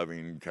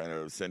loving kind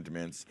of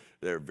sentiments.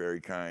 They're very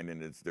kind,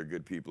 and they're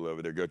good people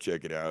over there. Go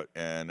check it out.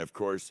 And of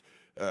course,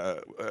 a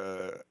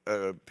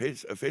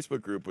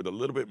Facebook group with a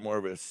little bit more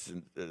of a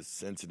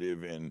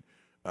sensitive and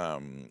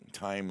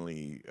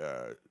timely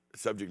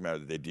subject matter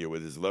that they deal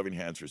with is Loving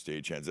Hands for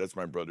Stagehands. That's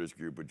my brother's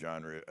group with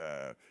John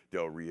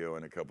Del Rio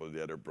and a couple of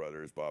the other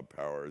brothers, Bob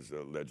Powers,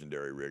 a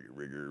legendary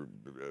rigger,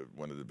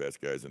 one of the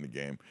best guys in the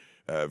game,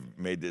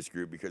 made this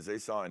group because they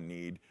saw a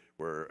need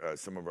where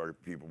some of our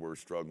people were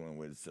struggling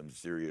with some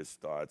serious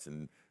thoughts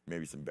and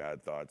maybe some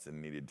bad thoughts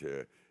and needed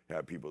to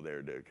have people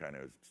there to kind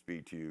of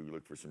speak to you,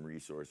 look for some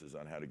resources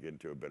on how to get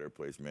into a better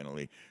place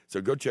mentally.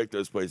 So go check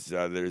those places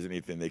out. If there's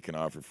anything they can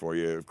offer for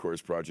you. Of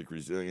course, Project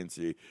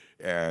Resiliency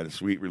and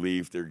Sweet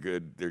Relief. They're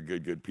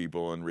good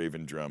people, and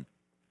Raven Drum.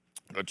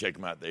 Go check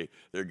them out.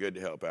 They're good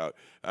to help out.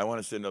 I want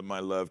to send up my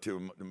love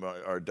to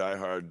our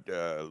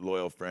diehard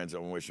loyal friends. I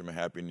want to wish them a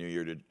happy New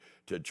Year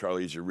to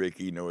Charlie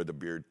Zaricki, Noah the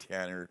Beard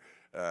Tanner,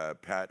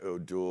 Pat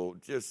O'Doul,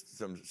 just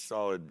some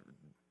solid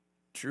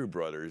true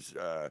brothers.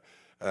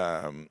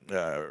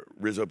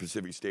 Rizzo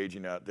Pacific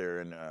Staging out there,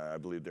 and I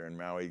believe they're in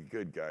Maui.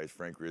 Good guys,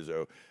 Frank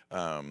Rizzo,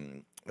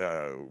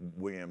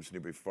 William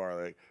Snoopy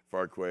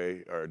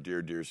Farquay, our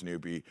dear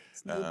Snoopy.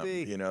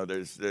 Snoopy.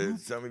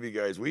 There's some of you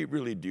guys. We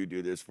really do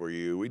this for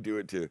you. We do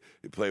it to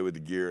play with the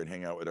gear and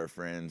hang out with our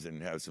friends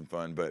and have some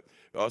fun, but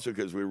also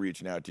because we're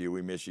reaching out to you.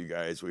 We miss you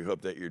guys. We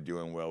hope that you're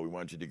doing well. We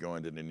want you to go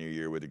into the new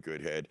year with a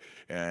good head,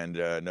 and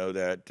know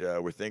that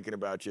we're thinking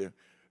about you.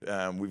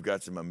 We've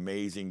got some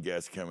amazing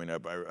guests coming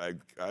up.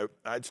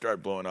 I'd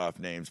start blowing off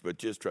names, but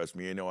just trust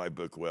me, I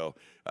book well.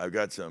 I've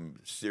got some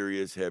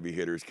serious heavy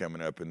hitters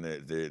coming up in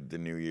the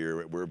new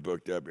year. We're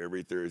booked up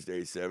every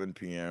Thursday, 7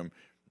 p.m.,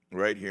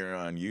 right here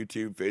on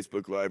YouTube,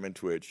 Facebook Live, and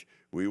Twitch.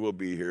 We will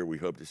be here. We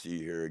hope to see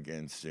you here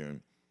again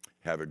soon.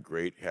 Have a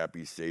great,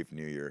 happy, safe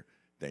New Year.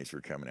 Thanks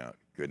for coming out.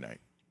 Good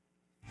night.